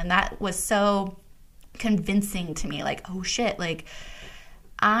transfusion. And that was so convincing to me. Like, oh shit, like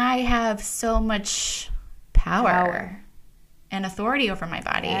I have so much power and authority over my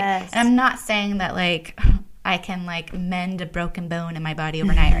body. And I'm not saying that like I can like mend a broken bone in my body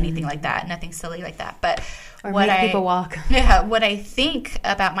overnight or anything like that. Nothing silly like that. But or what make people walk. Yeah, what I think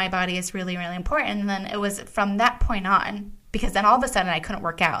about my body is really, really important. And then it was from that point on, because then all of a sudden I couldn't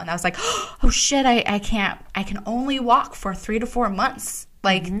work out, and I was like, oh shit, I can only walk for 3 to 4 months.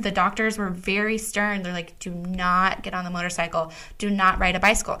 Like, the doctors were very stern. They're like, do not get on the motorcycle. Do not ride a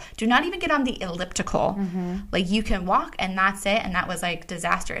bicycle. Do not even get on the elliptical. Like, you can walk, and that's it. And that was, like,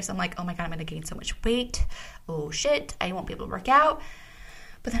 disastrous. I'm like, oh, my God, I'm going to gain so much weight. Oh, shit, I won't be able to work out.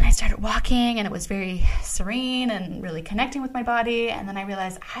 But then I started walking, and it was very serene and really connecting with my body. And then I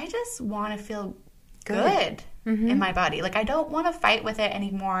realized I just want to feel good in my body. Like, I don't want to fight with it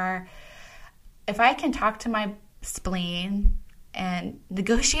anymore. If I can talk to my spleen and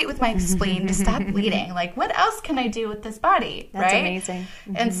negotiate with my spleen to stop bleeding, like, what else can I do with this body? That's right? amazing.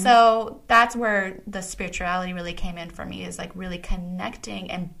 And so that's where the spirituality really came in for me, is like really connecting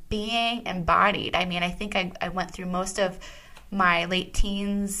and being embodied. I mean, I think I went through most of my late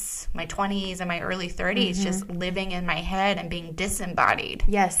teens, my 20s, and my early 30s just living in my head and being disembodied.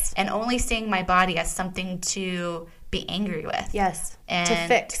 Yes. And only seeing my body as something to be angry with. Yes. And to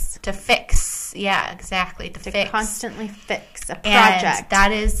fix. To fix. Yeah, exactly. To fix. Constantly fix a project. And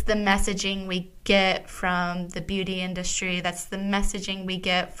that is the messaging we get from the beauty industry. That's the messaging we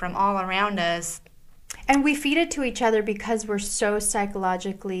get from all around us. And we feed it to each other because we're so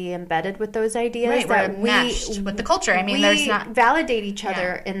psychologically embedded with those ideas. Right, that we're meshed with the culture. I mean, there's not... validate each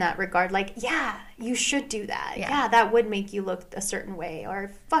other in that regard. Like, yeah, you should do that. Yeah, that would make you look a certain way.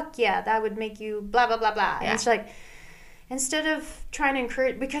 Or, fuck yeah, that would make you blah, blah, blah, blah. And it's like, instead of trying to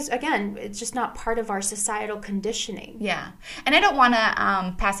encourage... Because, again, it's just not part of our societal conditioning. Yeah. And I don't want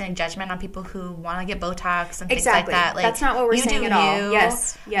to pass any judgment on people who want to get Botox and things like that. Like, that's not what we're saying at all.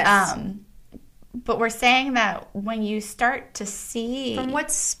 Yes, yes. But we're saying that when you start to see... From what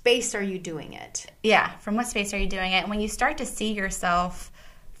space are you doing it? Yeah, from what space are you doing it? And when you start to see yourself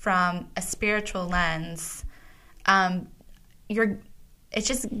from a spiritual lens, it's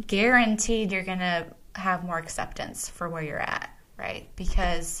just guaranteed you're going to have more acceptance for where you're at, right?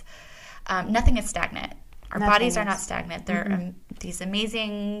 Because nothing is stagnant. Our bodies are not stagnant. They're these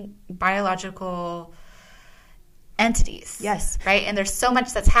amazing biological entities. Yes. Right? And there's so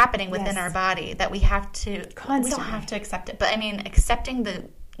much that's happening within our body that we have to... Constantly. We don't have to accept it. But, I mean, accepting the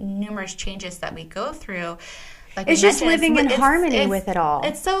numerous changes that we go through... Like it's just living in harmony with it all.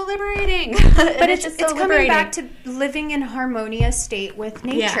 It's so liberating. But it's coming back to living in harmonious state with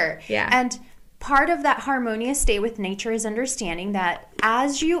nature. Yeah. And part of that harmonious state with nature is understanding that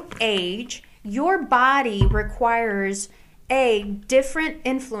as you age, your body requires different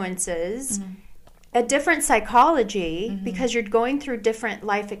influences a different psychology because you're going through different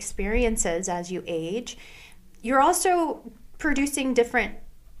life experiences as you age. You're also producing different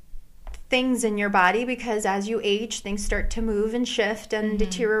things in your body because as you age, things start to move and shift and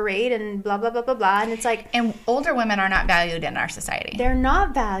deteriorate and blah, blah, blah, blah, blah. And it's like... And older women are not valued in our society. They're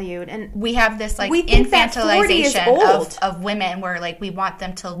not valued. And we have this like we think infantilization of women where like we want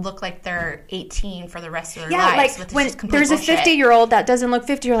them to look like they're 18 for the rest of their lives. Like when there's a 50-year-old that doesn't look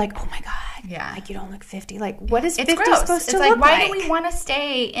 50, you're like, oh my God. Yeah. Like you don't look 50. Like what is 50 gross. supposed to it's look like? Why do we want to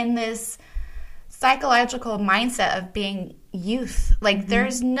stay in this psychological mindset of being youth? Like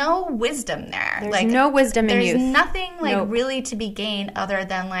there's no wisdom there. There's like no wisdom in youth. There's nothing like really to be gained other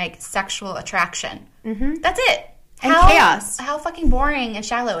than like sexual attraction. That's it. And chaos. How fucking boring and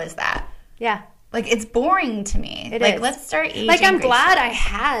shallow is that? Yeah. Like it's boring to me. It like is. Let's start aging. Like I'm gracefully. glad I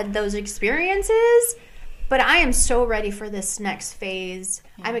had those experiences, but I am so ready for this next phase.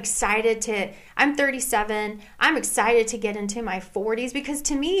 Yeah. I'm 37. I'm excited to get into my 40s because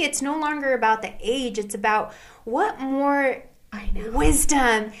to me, it's no longer about the age. It's about what more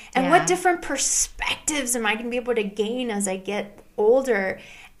wisdom and what different perspectives am I going to be able to gain as I get older.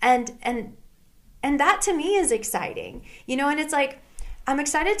 And that to me is exciting, you know, and it's like, I'm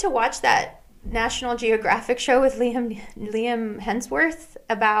excited to watch that National Geographic show with Liam Hemsworth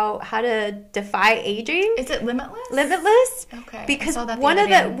about how to defy aging. Is it Limitless? Limitless. Okay. Because one of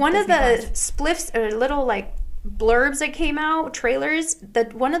the spliffs or little like blurbs that came out, trailers,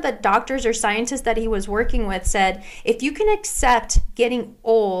 that one of the doctors or scientists that he was working with said, if you can accept getting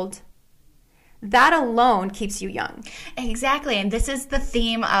old, that alone keeps you young. Exactly. And this is the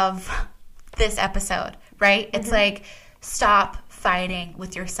theme of this episode, right? It's like, stop fighting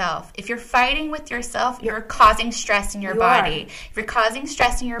with yourself. If you're fighting with yourself, you're causing stress in your body. If you're causing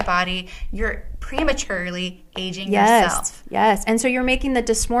stress in your body, you're prematurely aging yourself. Yes. And so you're making the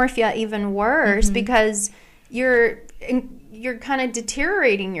dysmorphia even worse because you're kind of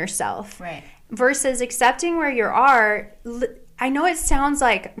deteriorating yourself. Right. Versus accepting where you are. I know it sounds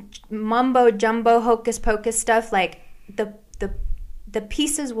like mumbo jumbo hocus pocus stuff, like the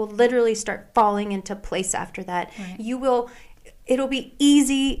pieces will literally start falling into place after that. Right. It'll be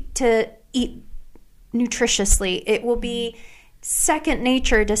easy to eat nutritiously. It will be second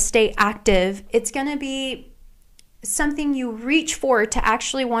nature to stay active. It's going to be something you reach for to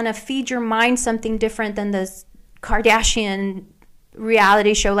actually want to feed your mind something different than this Kardashian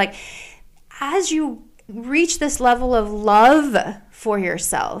reality show. Like, as you reach this level of love for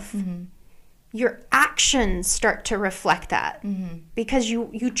yourself, your actions start to reflect that because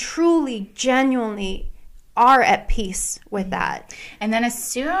you truly, genuinely are at peace with that. And then as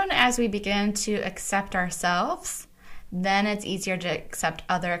soon as we begin to accept ourselves, then it's easier to accept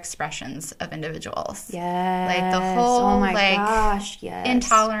other expressions of individuals. Yes. Like the whole gosh,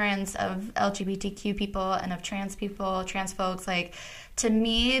 intolerance of LGBTQ people and of trans people, trans folks. Like, to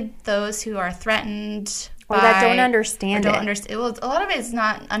me, those who are threatened or that don't understand a lot of it is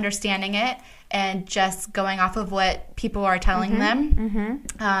not understanding it and just going off of what people are telling them.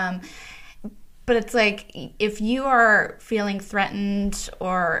 But it's like, if you are feeling threatened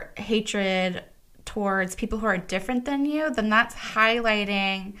or hatred towards people who are different than you, then that's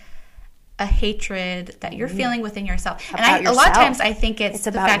highlighting a hatred that you're feeling within yourself. And a lot of times I think it's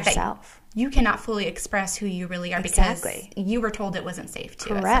the fact yourself. That you cannot fully express who you really are because you were told it wasn't safe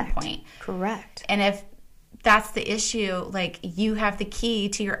to at some point. Correct. And if that's the issue, like, you have the key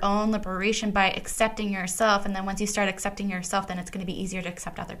to your own liberation by accepting yourself, and then once you start accepting yourself, then it's going to be easier to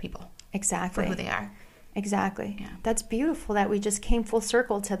accept other people. Exactly. For who they are. Exactly. Yeah. That's beautiful that we just came full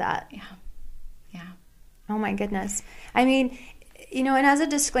circle to that. Yeah. Yeah. Oh my goodness. I mean, you know, and as a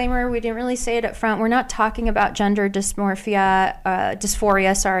disclaimer, we didn't really say it up front. We're not talking about gender dysphoria,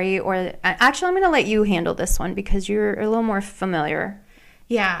 or actually, I'm going to let you handle this one because you're a little more familiar.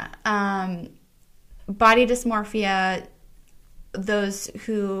 Yeah. Body dysmorphia,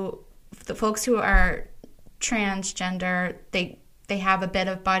 the folks who are transgender, they have a bit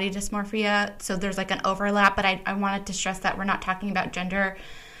of body dysmorphia, so there's like an overlap, but I wanted to stress that we're not talking about gender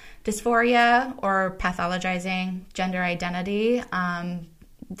dysphoria or pathologizing gender identity.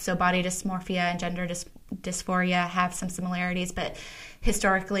 So body dysmorphia and gender dysphoria have some similarities, but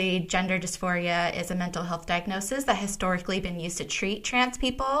historically, gender dysphoria is a mental health diagnosis that historically been used to treat trans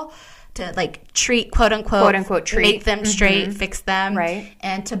people, to like treat, quote unquote treat, make them straight, fix them, right,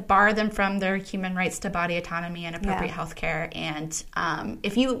 and to bar them from their human rights to body autonomy and appropriate health care. And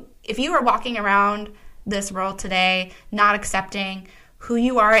if you are walking around this world today not accepting who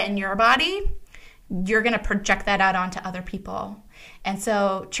you are in your body, you're going to project that out onto other people. And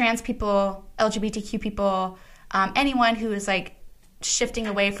so trans people, LGBTQ people, anyone who is like shifting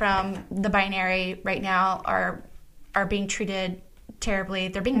away from the binary right now are being treated terribly.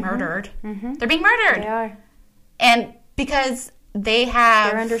 They're being murdered. They're being murdered. They are. And because they're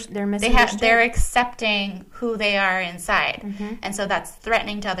misunderstood. They're accepting who they are inside. And so that's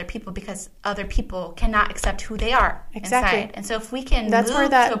threatening to other people because other people cannot accept who they are inside. And so if we can move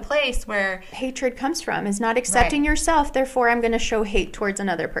to a place where hatred comes from, is not accepting yourself, therefore I'm going to show hate towards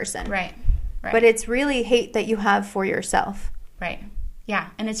another person. Right. But it's really hate that you have for yourself. Right. Yeah.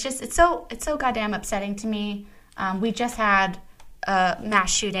 And it's so goddamn upsetting to me. We just had a mass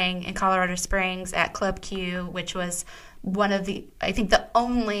shooting in Colorado Springs at Club Q, which was one of the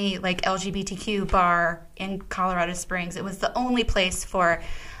only like LGBTQ bar in Colorado Springs. It was the only place for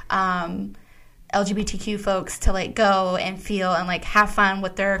LGBTQ folks to like go and feel and like have fun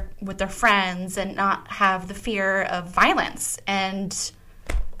with their friends and not have the fear of violence. And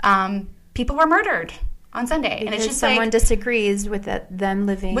people were murdered on Sunday, because and it's just someone like, disagrees with them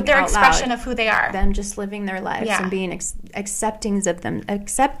living with their out expression loud, of who they are, them just living their lives and being accepting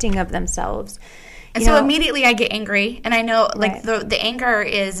of themselves. And so immediately I get angry, and I know like the anger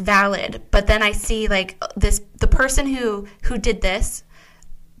is valid, but then I see like the person who did this,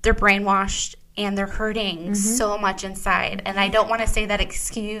 they're brainwashed and they're hurting so much inside. And I don't want to say that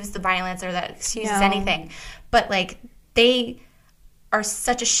excuse the violence or that excuses anything, but like they are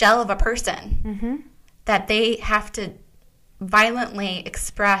such a shell of a person that they have to violently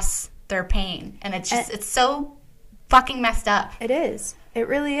express their pain. And it's so fucking messed up. It is. It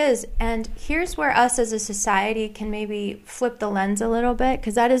really is. And here's where us as a society can maybe flip the lens a little bit,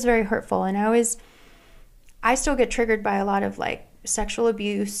 because that is very hurtful. And I still get triggered by a lot of like sexual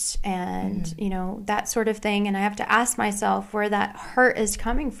abuse and, that sort of thing. And I have to ask myself where that hurt is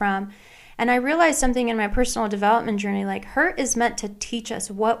coming from. And I realized something in my personal development journey, like hurt is meant to teach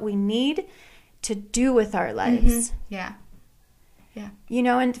us what we need to do with our lives. Yeah.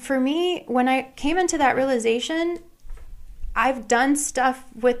 And for me, when I came into that realization, I've done stuff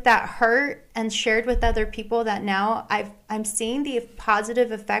with that hurt and shared with other people that now I'm seeing the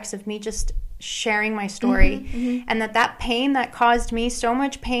positive effects of me just sharing my story, and that pain that caused me so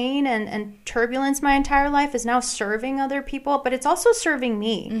much pain and turbulence my entire life is now serving other people, but it's also serving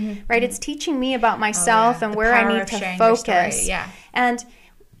me, right? It's teaching me about myself and where I need to focus. And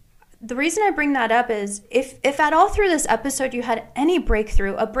the reason I bring that up is if at all through this episode you had any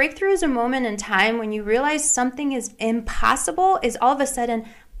breakthrough, a breakthrough is a moment in time when you realize something is impossible is all of a sudden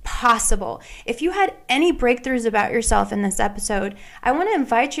possible. If you had any breakthroughs about yourself in this episode, I want to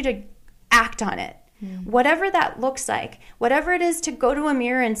invite you to act on it. Whatever that looks like, whatever it is to go to a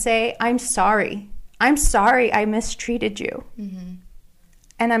mirror and say, I'm sorry I mistreated you.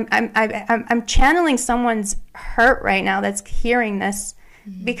 And I'm channeling someone's hurt right now that's hearing this,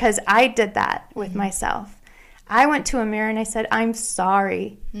 because I did that with myself. I went to a mirror and I said, I'm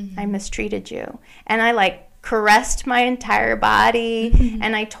sorry I mistreated you. And I like caressed my entire body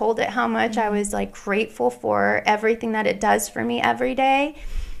and I told it how much I was like grateful for everything that it does for me every day.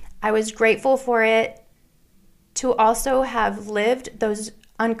 I was grateful for it to also have lived those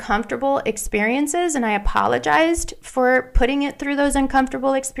uncomfortable experiences, and I apologized for putting it through those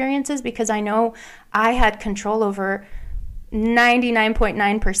uncomfortable experiences, because I know I had control over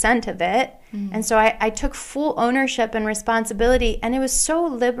 99.9% of it. And so I took full ownership and responsibility, and it was so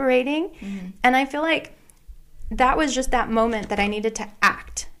liberating. And I feel like that was just that moment that I needed to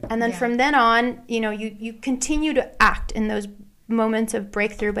act. And then from then on, you continue to act in those moments of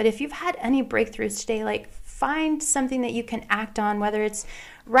breakthrough. But if you've had any breakthroughs today, like find something that you can act on, whether it's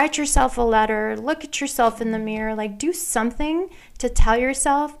write yourself a letter, look at yourself in the mirror, like do something to tell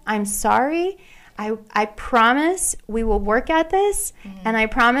yourself, I'm sorry. I promise we will work at this. And I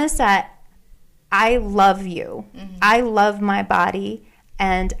promise that I love you. I love my body,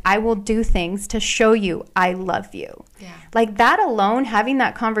 and I will do things to show you I love you. Like that alone, having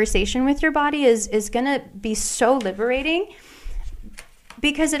that conversation with your body is going to be so liberating,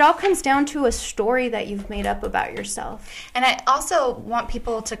 because it all comes down to a story that you've made up about yourself. And I also want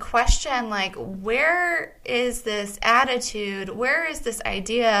people to question, like, where is this attitude? Where is this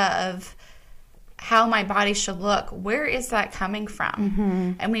idea of how my body should look? Where is that coming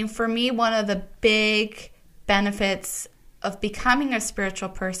from? I mean, for me, one of the big benefits of becoming a spiritual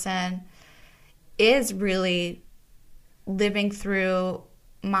person is really living through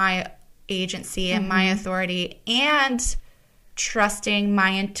my agency and my authority, and trusting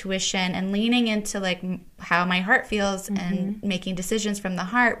my intuition and leaning into like how my heart feels and making decisions from the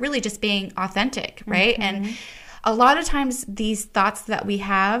heart, really just being authentic, right? And a lot of times these thoughts that we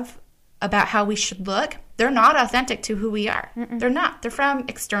have about how we should look, they're not authentic to who we are. They're not. They're from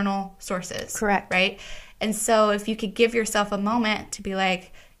external sources. Correct. Right? And so if you could give yourself a moment to be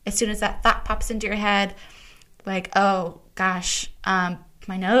like, as soon as that thought pops into your head, like, oh gosh, my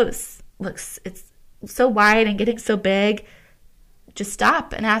nose it's so wide and getting so big, just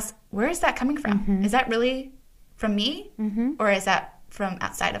stop and ask, where is that coming from? Is that really from me? Or is that from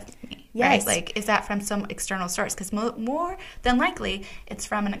outside of me? Yes. Right? Like, is that from some external source? Because more than likely, it's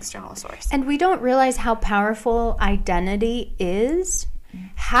from an external source. And we don't realize how powerful identity is.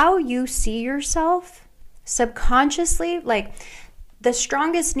 How you see yourself subconsciously, like the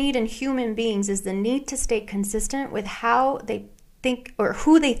strongest need in human beings is the need to stay consistent with how they think or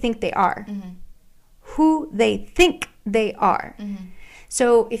who they think they are. Who they think they are.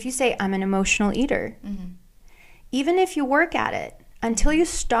 So if you say, I'm an emotional eater, even if you work at it, until you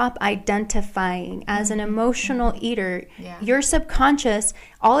stop identifying as an emotional eater, your subconscious,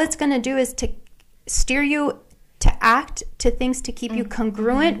 all it's going to do is to steer you to act to things to keep you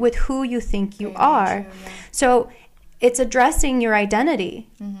congruent with who you think you are. True, So it's addressing your identity.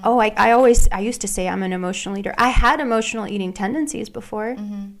 Oh, I used to say I'm an emotional eater. I had emotional eating tendencies before.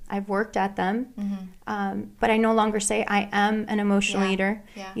 I've worked at them. But I no longer say I am an emotional eater.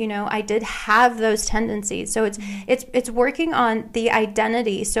 You know, I did have those tendencies. So it's working on the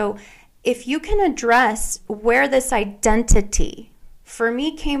identity. So if you can address where this identity for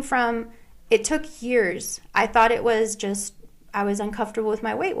me came from, it took years. I thought it was just I was uncomfortable with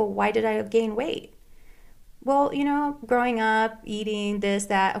my weight. Well, why did I gain weight? Well, you know, growing up, eating this,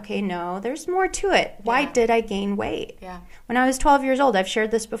 that, okay, no, there's more to it. Why did I gain weight? When I was 12 years old, I've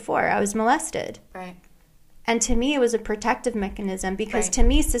shared this before, I was molested. And to me, it was a protective mechanism because to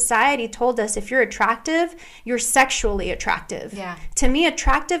me, society told us if you're attractive, you're sexually attractive. To me,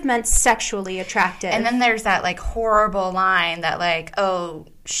 attractive meant sexually attractive. And then there's that like horrible line that like, oh,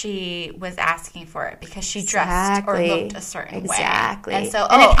 she was asking for it because she dressed or looked a certain way. And so,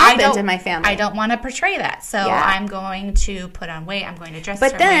 and it happened in my family. I don't want to portray that. So I'm going to put on weight. I'm going to dress a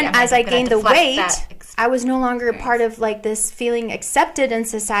certain way. But then as I gained the weight, I was no longer a part of like this feeling accepted in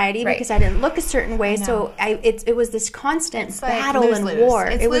society because I didn't look a certain way. So it was this constant battle and war.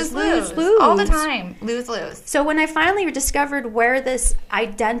 It was lose all the time. Lose. So when I finally discovered where this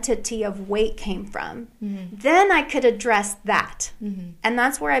identity of weight came from, then I could address that. And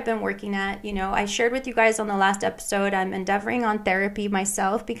that's where I've been working at. You know, I shared with you guys on the last episode, I'm endeavoring on therapy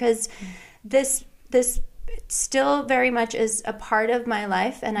myself because this still very much is a part of my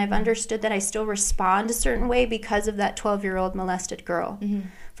life, and I've understood that I still respond a certain way because of that 12-year-old molested girl.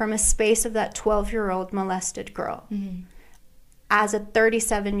 From a space of that 12-year-old molested girl. As a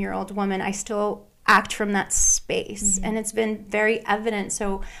 37-year-old woman, I still act from that space, and it's been very evident.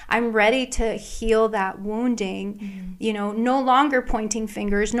 So I'm ready to heal that wounding, you know, no longer pointing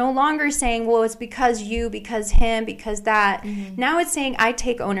fingers, no longer saying, well, it's because you, because him, because that. Now it's saying I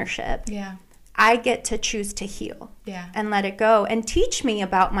take ownership. I get to choose to heal and let it go and teach me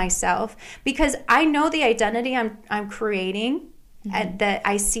about myself, because I know the identity I'm creating and that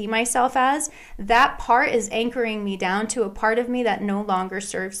I see myself as, that part is anchoring me down to a part of me that no longer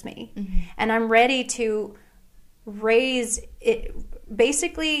serves me. And I'm ready to raise it.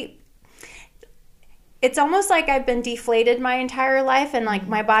 Basically, it's almost like I've been deflated my entire life, and like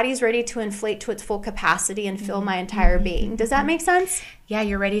my body's ready to inflate to its full capacity and fill my entire being. Does that make sense? Yeah,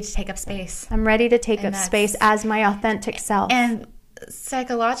 you're ready to take up space. I'm ready to take up space as my authentic self. And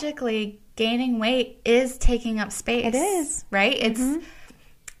psychologically, gaining weight is taking up space. It is. Right? It's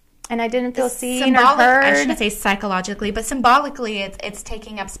and I didn't feel seen or heard. I shouldn't say psychologically, but symbolically it's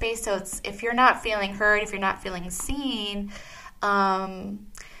taking up space. So it's, if you're not feeling heard, if you're not feeling seen,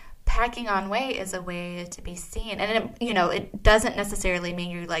 packing on weight is a way to be seen. And it doesn't necessarily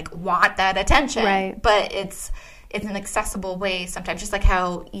mean you like want that attention, but it's an accessible way sometimes, just like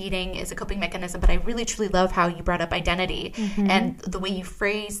how eating is a coping mechanism. But I really truly love how you brought up identity and the way you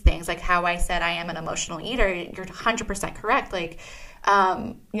phrase things, like how I said I am an emotional eater. You're 100% correct. Like,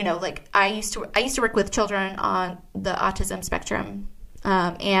 like I used to work with children on the autism spectrum,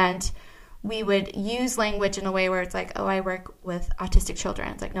 and we would use language in a way where it's like, oh, I work with autistic children.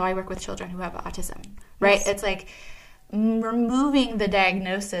 It's like, no, I work with children who have autism, right? Yes. It's like removing the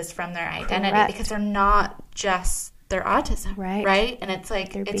diagnosis from their identity because they're not just their autism, right? And it's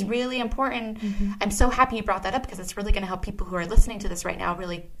like, it's really important. I'm so happy you brought that up because it's really going to help people who are listening to this right now.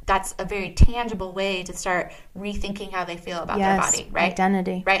 Really, that's a very tangible way to start rethinking how they feel about their body, right?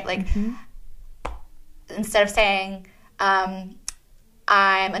 Identity. Right? Like, instead of saying,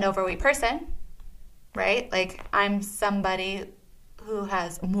 I'm an overweight person, right? Like, I'm somebody who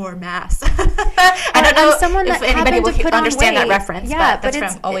has more mass. I don't know if anybody will understand that reference, but that's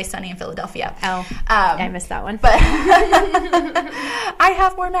from Always Sunny in Philadelphia. Oh, I missed that one. But I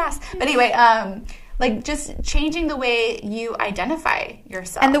have more mass. But anyway, Like just changing the way you identify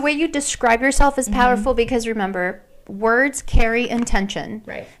yourself. And the way you describe yourself is powerful because remember, words carry intention.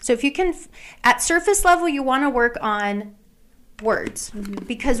 Right. So if you can, at surface level, you want to work on words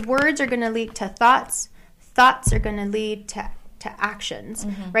because words are going to lead to thoughts. Thoughts are going to lead to actions,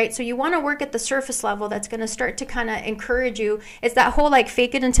 right? So you want to work at the surface level that's going to start to kind of encourage you. It's that whole like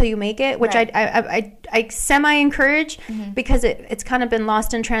fake it until you make it, which I semi-encourage because it's kind of been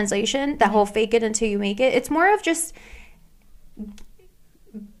lost in translation, that whole fake it until you make it. It's more of just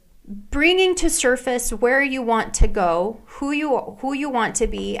bringing to surface where you want to go, who you want to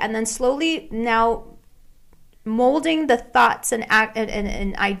be, and then slowly now molding the thoughts and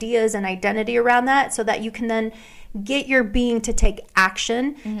ideas and identity around that so that you can then get your being to take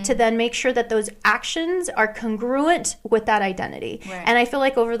action to then make sure that those actions are congruent with that identity. Right. And I feel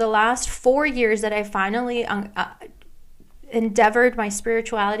like over the last 4 years that I finally endeavored my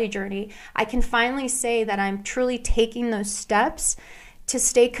spirituality journey, I can finally say that I'm truly taking those steps to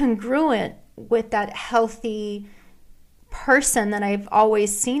stay congruent with that healthy person that I've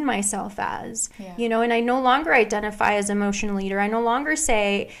always seen myself as, you know, and I no longer identify as emotional eater. I no longer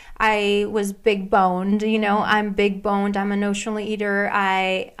say I was big boned, you know, I'm big boned, I'm an emotional eater,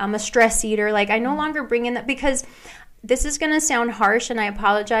 I'm a stress eater. Like I no longer bring in that, because this is going to sound harsh and I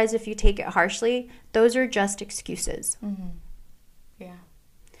apologize if you take it harshly. Those are just excuses. Yeah.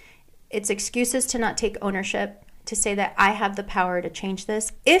 It's excuses to not take ownership, to say that I have the power to change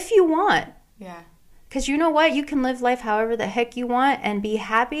this if you want. Yeah. Because you know what? You can live life however the heck you want and be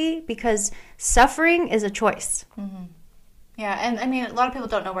happy, because suffering is a choice. Yeah, and I mean, a lot of people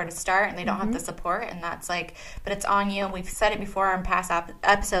don't know where to start and they don't have the support, and that's like, but it's on you. And we've said it before in past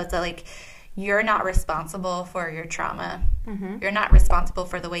episodes that like, you're not responsible for your trauma. You're not responsible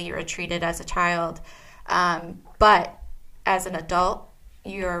for the way you were treated as a child. But as an adult,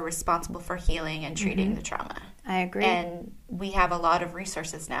 you're responsible for healing and treating the trauma. I agree. And we have a lot of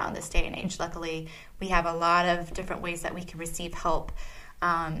resources now in this day and age. Luckily, we have a lot of different ways that we can receive help.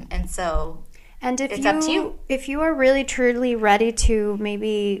 And so it's up to you. If you are really, truly ready to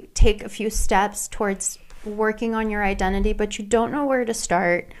maybe take a few steps towards working on your identity, but you don't know where to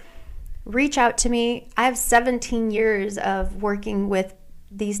start, reach out to me. I have 17 years of working with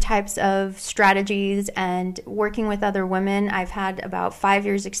these types of strategies and working with other women. I've had about 5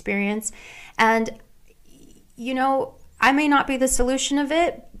 years experience. And you know, I may not be the solution of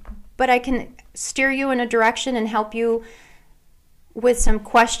it, but I can steer you in a direction and help you with some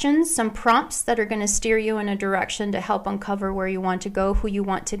questions, some prompts that are going to steer you in a direction to help uncover where you want to go, who you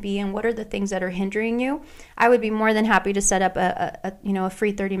want to be, and what are the things that are hindering you. I would be more than happy to set up a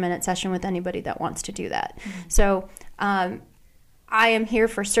free 30-minute session with anybody that wants to do that. So I am here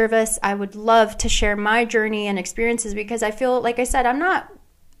for service. I would love to share my journey and experiences, because I feel, like I said,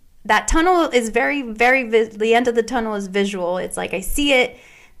 that tunnel is very, very, the end of the tunnel is visual. It's like I see it,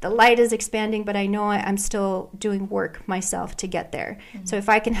 the light is expanding, but I know I'm still doing work myself to get there. So if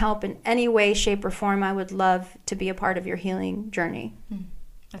I can help in any way, shape, or form, I would love to be a part of your healing journey.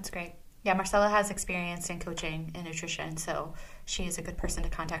 That's great. Yeah, Marcella has experience in coaching and nutrition, so she is a good person to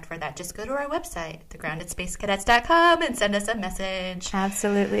contact for that. Just go to our website, thegroundedspacecadettes.com, and send us a message.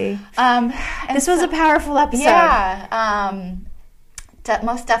 Absolutely. This was a powerful episode. Yeah.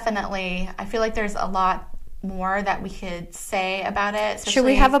 Most definitely. I feel like there's a lot more that we could say about it. Should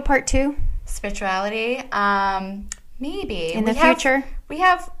we have a part 2? Spirituality? Maybe. In the future? We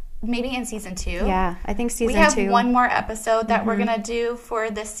have maybe in season 2. Yeah, I think season 2. We have one more episode that we're going to do for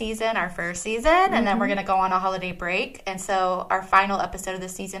this season, our first season, and then we're going to go on a holiday break. And so our final episode of the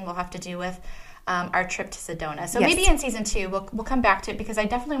season will have to do with our trip to Sedona. So maybe in season 2 we'll come back to it, because I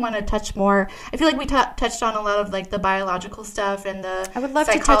definitely want to touch more. I feel like we touched on a lot of like the biological stuff and the I would love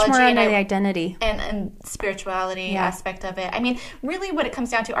to touch more on the identity and spirituality aspect of it. I mean, really what it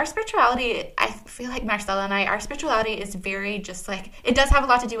comes down to, our spirituality, I feel like Marcella and I, our spirituality is very just like, it does have a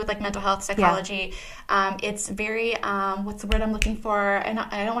lot to do with like mental health, psychology. It's very what's the word I'm looking for? And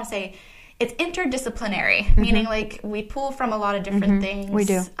I don't want to say, it's interdisciplinary, meaning like we pull from a lot of different things. We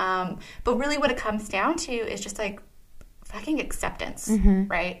do. But really what it comes down to is just like fucking acceptance,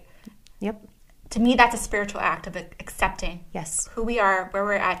 right? Yep. To me, that's a spiritual act of accepting who we are, where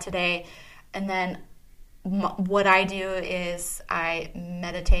we're at today. And then what I do is I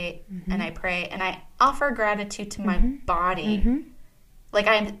meditate and I pray and I offer gratitude to my body.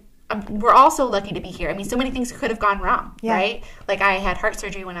 Like we're all so lucky to be here. I mean, so many things could have gone wrong, right? Like I had heart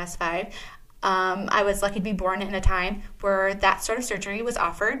surgery when I was 5. I was lucky to be born in a time where that sort of surgery was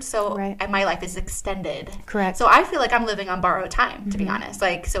offered. So my life is extended. Correct. So I feel like I'm living on borrowed time, to be honest.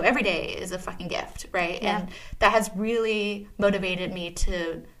 Like, so every day is a fucking gift, right? And that has really motivated me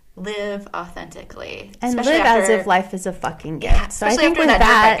to live authentically. And Especially live after, as if life is a fucking gift. Yeah, so I especially think after with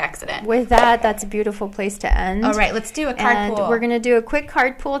that dirt bike accident. With that, that's a beautiful place to end. All right, let's do a card and pool. We're going to do a quick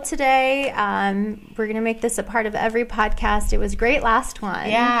card pool today. We're going to make this a part of every podcast. It was great last one.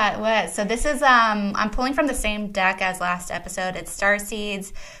 Yeah, it was. So this is, I'm pulling from the same deck as last episode. It's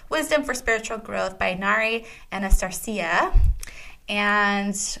Starseeds, Wisdom for Spiritual Growth by Nari Anastasia.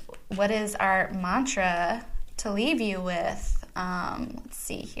 And what is our mantra to leave you with? Let's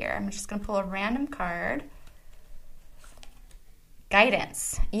see here. I'm just going to pull a random card.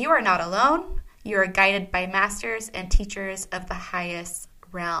 Guidance. You are not alone. You are guided by masters and teachers of the highest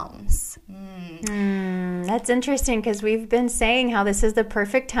realms. That's interesting because we've been saying how this is the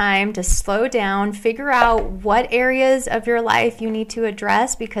perfect time to slow down, figure out what areas of your life you need to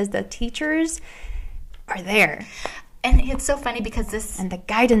address because the teachers are there. And it's so funny because this... And the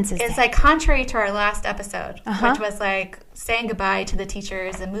guidance is It's there. like contrary to our last episode, which was like saying goodbye to the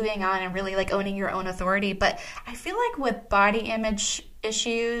teachers and moving on and really like owning your own authority. But I feel like with body image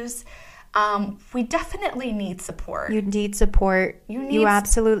issues, we definitely need support. You need support. You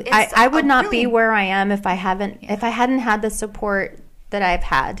absolutely... it's I would not really- be where I am if I hadn't had the support that I've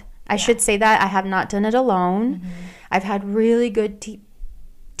had. I should say that. I have not done it alone. I've had really good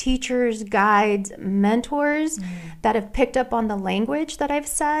teachers, guides, mentors that have picked up on the language that I've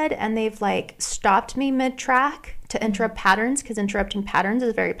said, and they've like stopped me mid-track to interrupt patterns, because interrupting patterns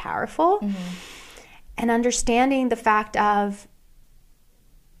is very powerful. And understanding the fact of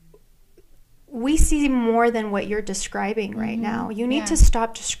we see more than what you're describing right now. You need to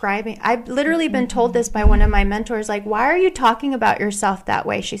stop describing. I've literally been told this by one of my mentors, like, why are you talking about yourself that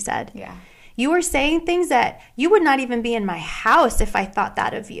way? She said. Yeah. You were saying things that you would not even be in my house if I thought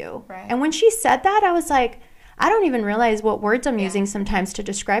that of you. Right. And when she said that, I was like, I don't even realize what words I'm using sometimes to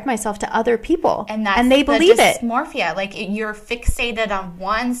describe myself to other people. And that's they believe the it. dysmorphia. Like you're fixated on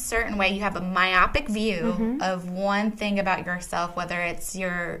one certain way. You have a myopic view of one thing about yourself, whether it's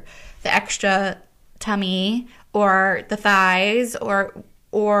the extra tummy or the thighs or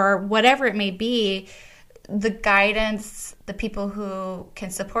whatever it may be. The guidance, the people who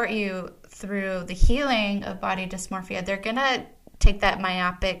can support you through the healing of body dysmorphia, they're going to take that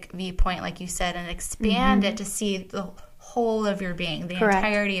myopic viewpoint, like you said, and expand it to see the whole of your being, the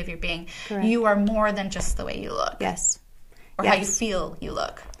entirety of your being. Correct. You are more than just the way you look. Yes. Or how you feel you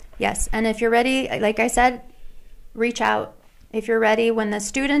look. Yes. And if you're ready, like I said, reach out. If you're ready, when the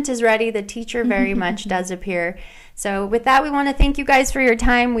student is ready, the teacher very much does appear. So with that, we want to thank you guys for your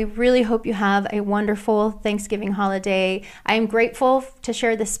time. We really hope you have a wonderful Thanksgiving holiday. I am grateful to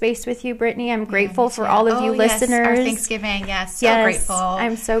share this space with you, Brittany. I'm grateful for all of you listeners. Our Thanksgiving, so grateful.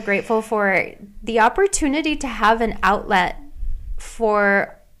 I'm so grateful for the opportunity to have an outlet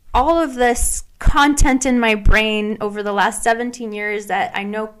for all of this content in my brain over the last 17 years that I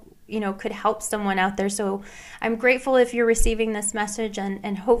know could help someone out there. So I'm grateful if you're receiving this message,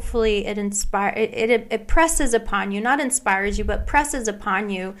 and hopefully it presses upon you, not inspires you, but presses upon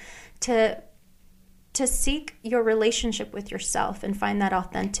you to seek your relationship with yourself and find that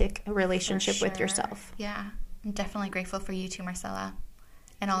authentic relationship with yourself. Yeah, I'm definitely grateful for you too, Marcella,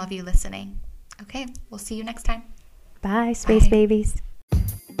 and all of you listening. Okay, we'll see you next time. Bye, Space Babies.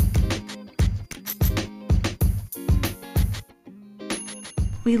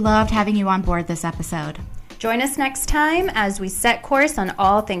 We loved having you on board this episode. Join us next time as we set course on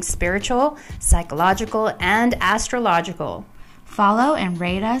all things spiritual, psychological, and astrological. Follow and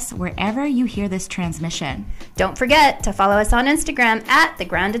rate us wherever you hear this transmission. Don't forget to follow us on Instagram at The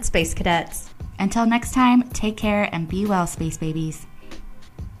Grounded Space Cadets. Until next time, take care and be well, Space Babies.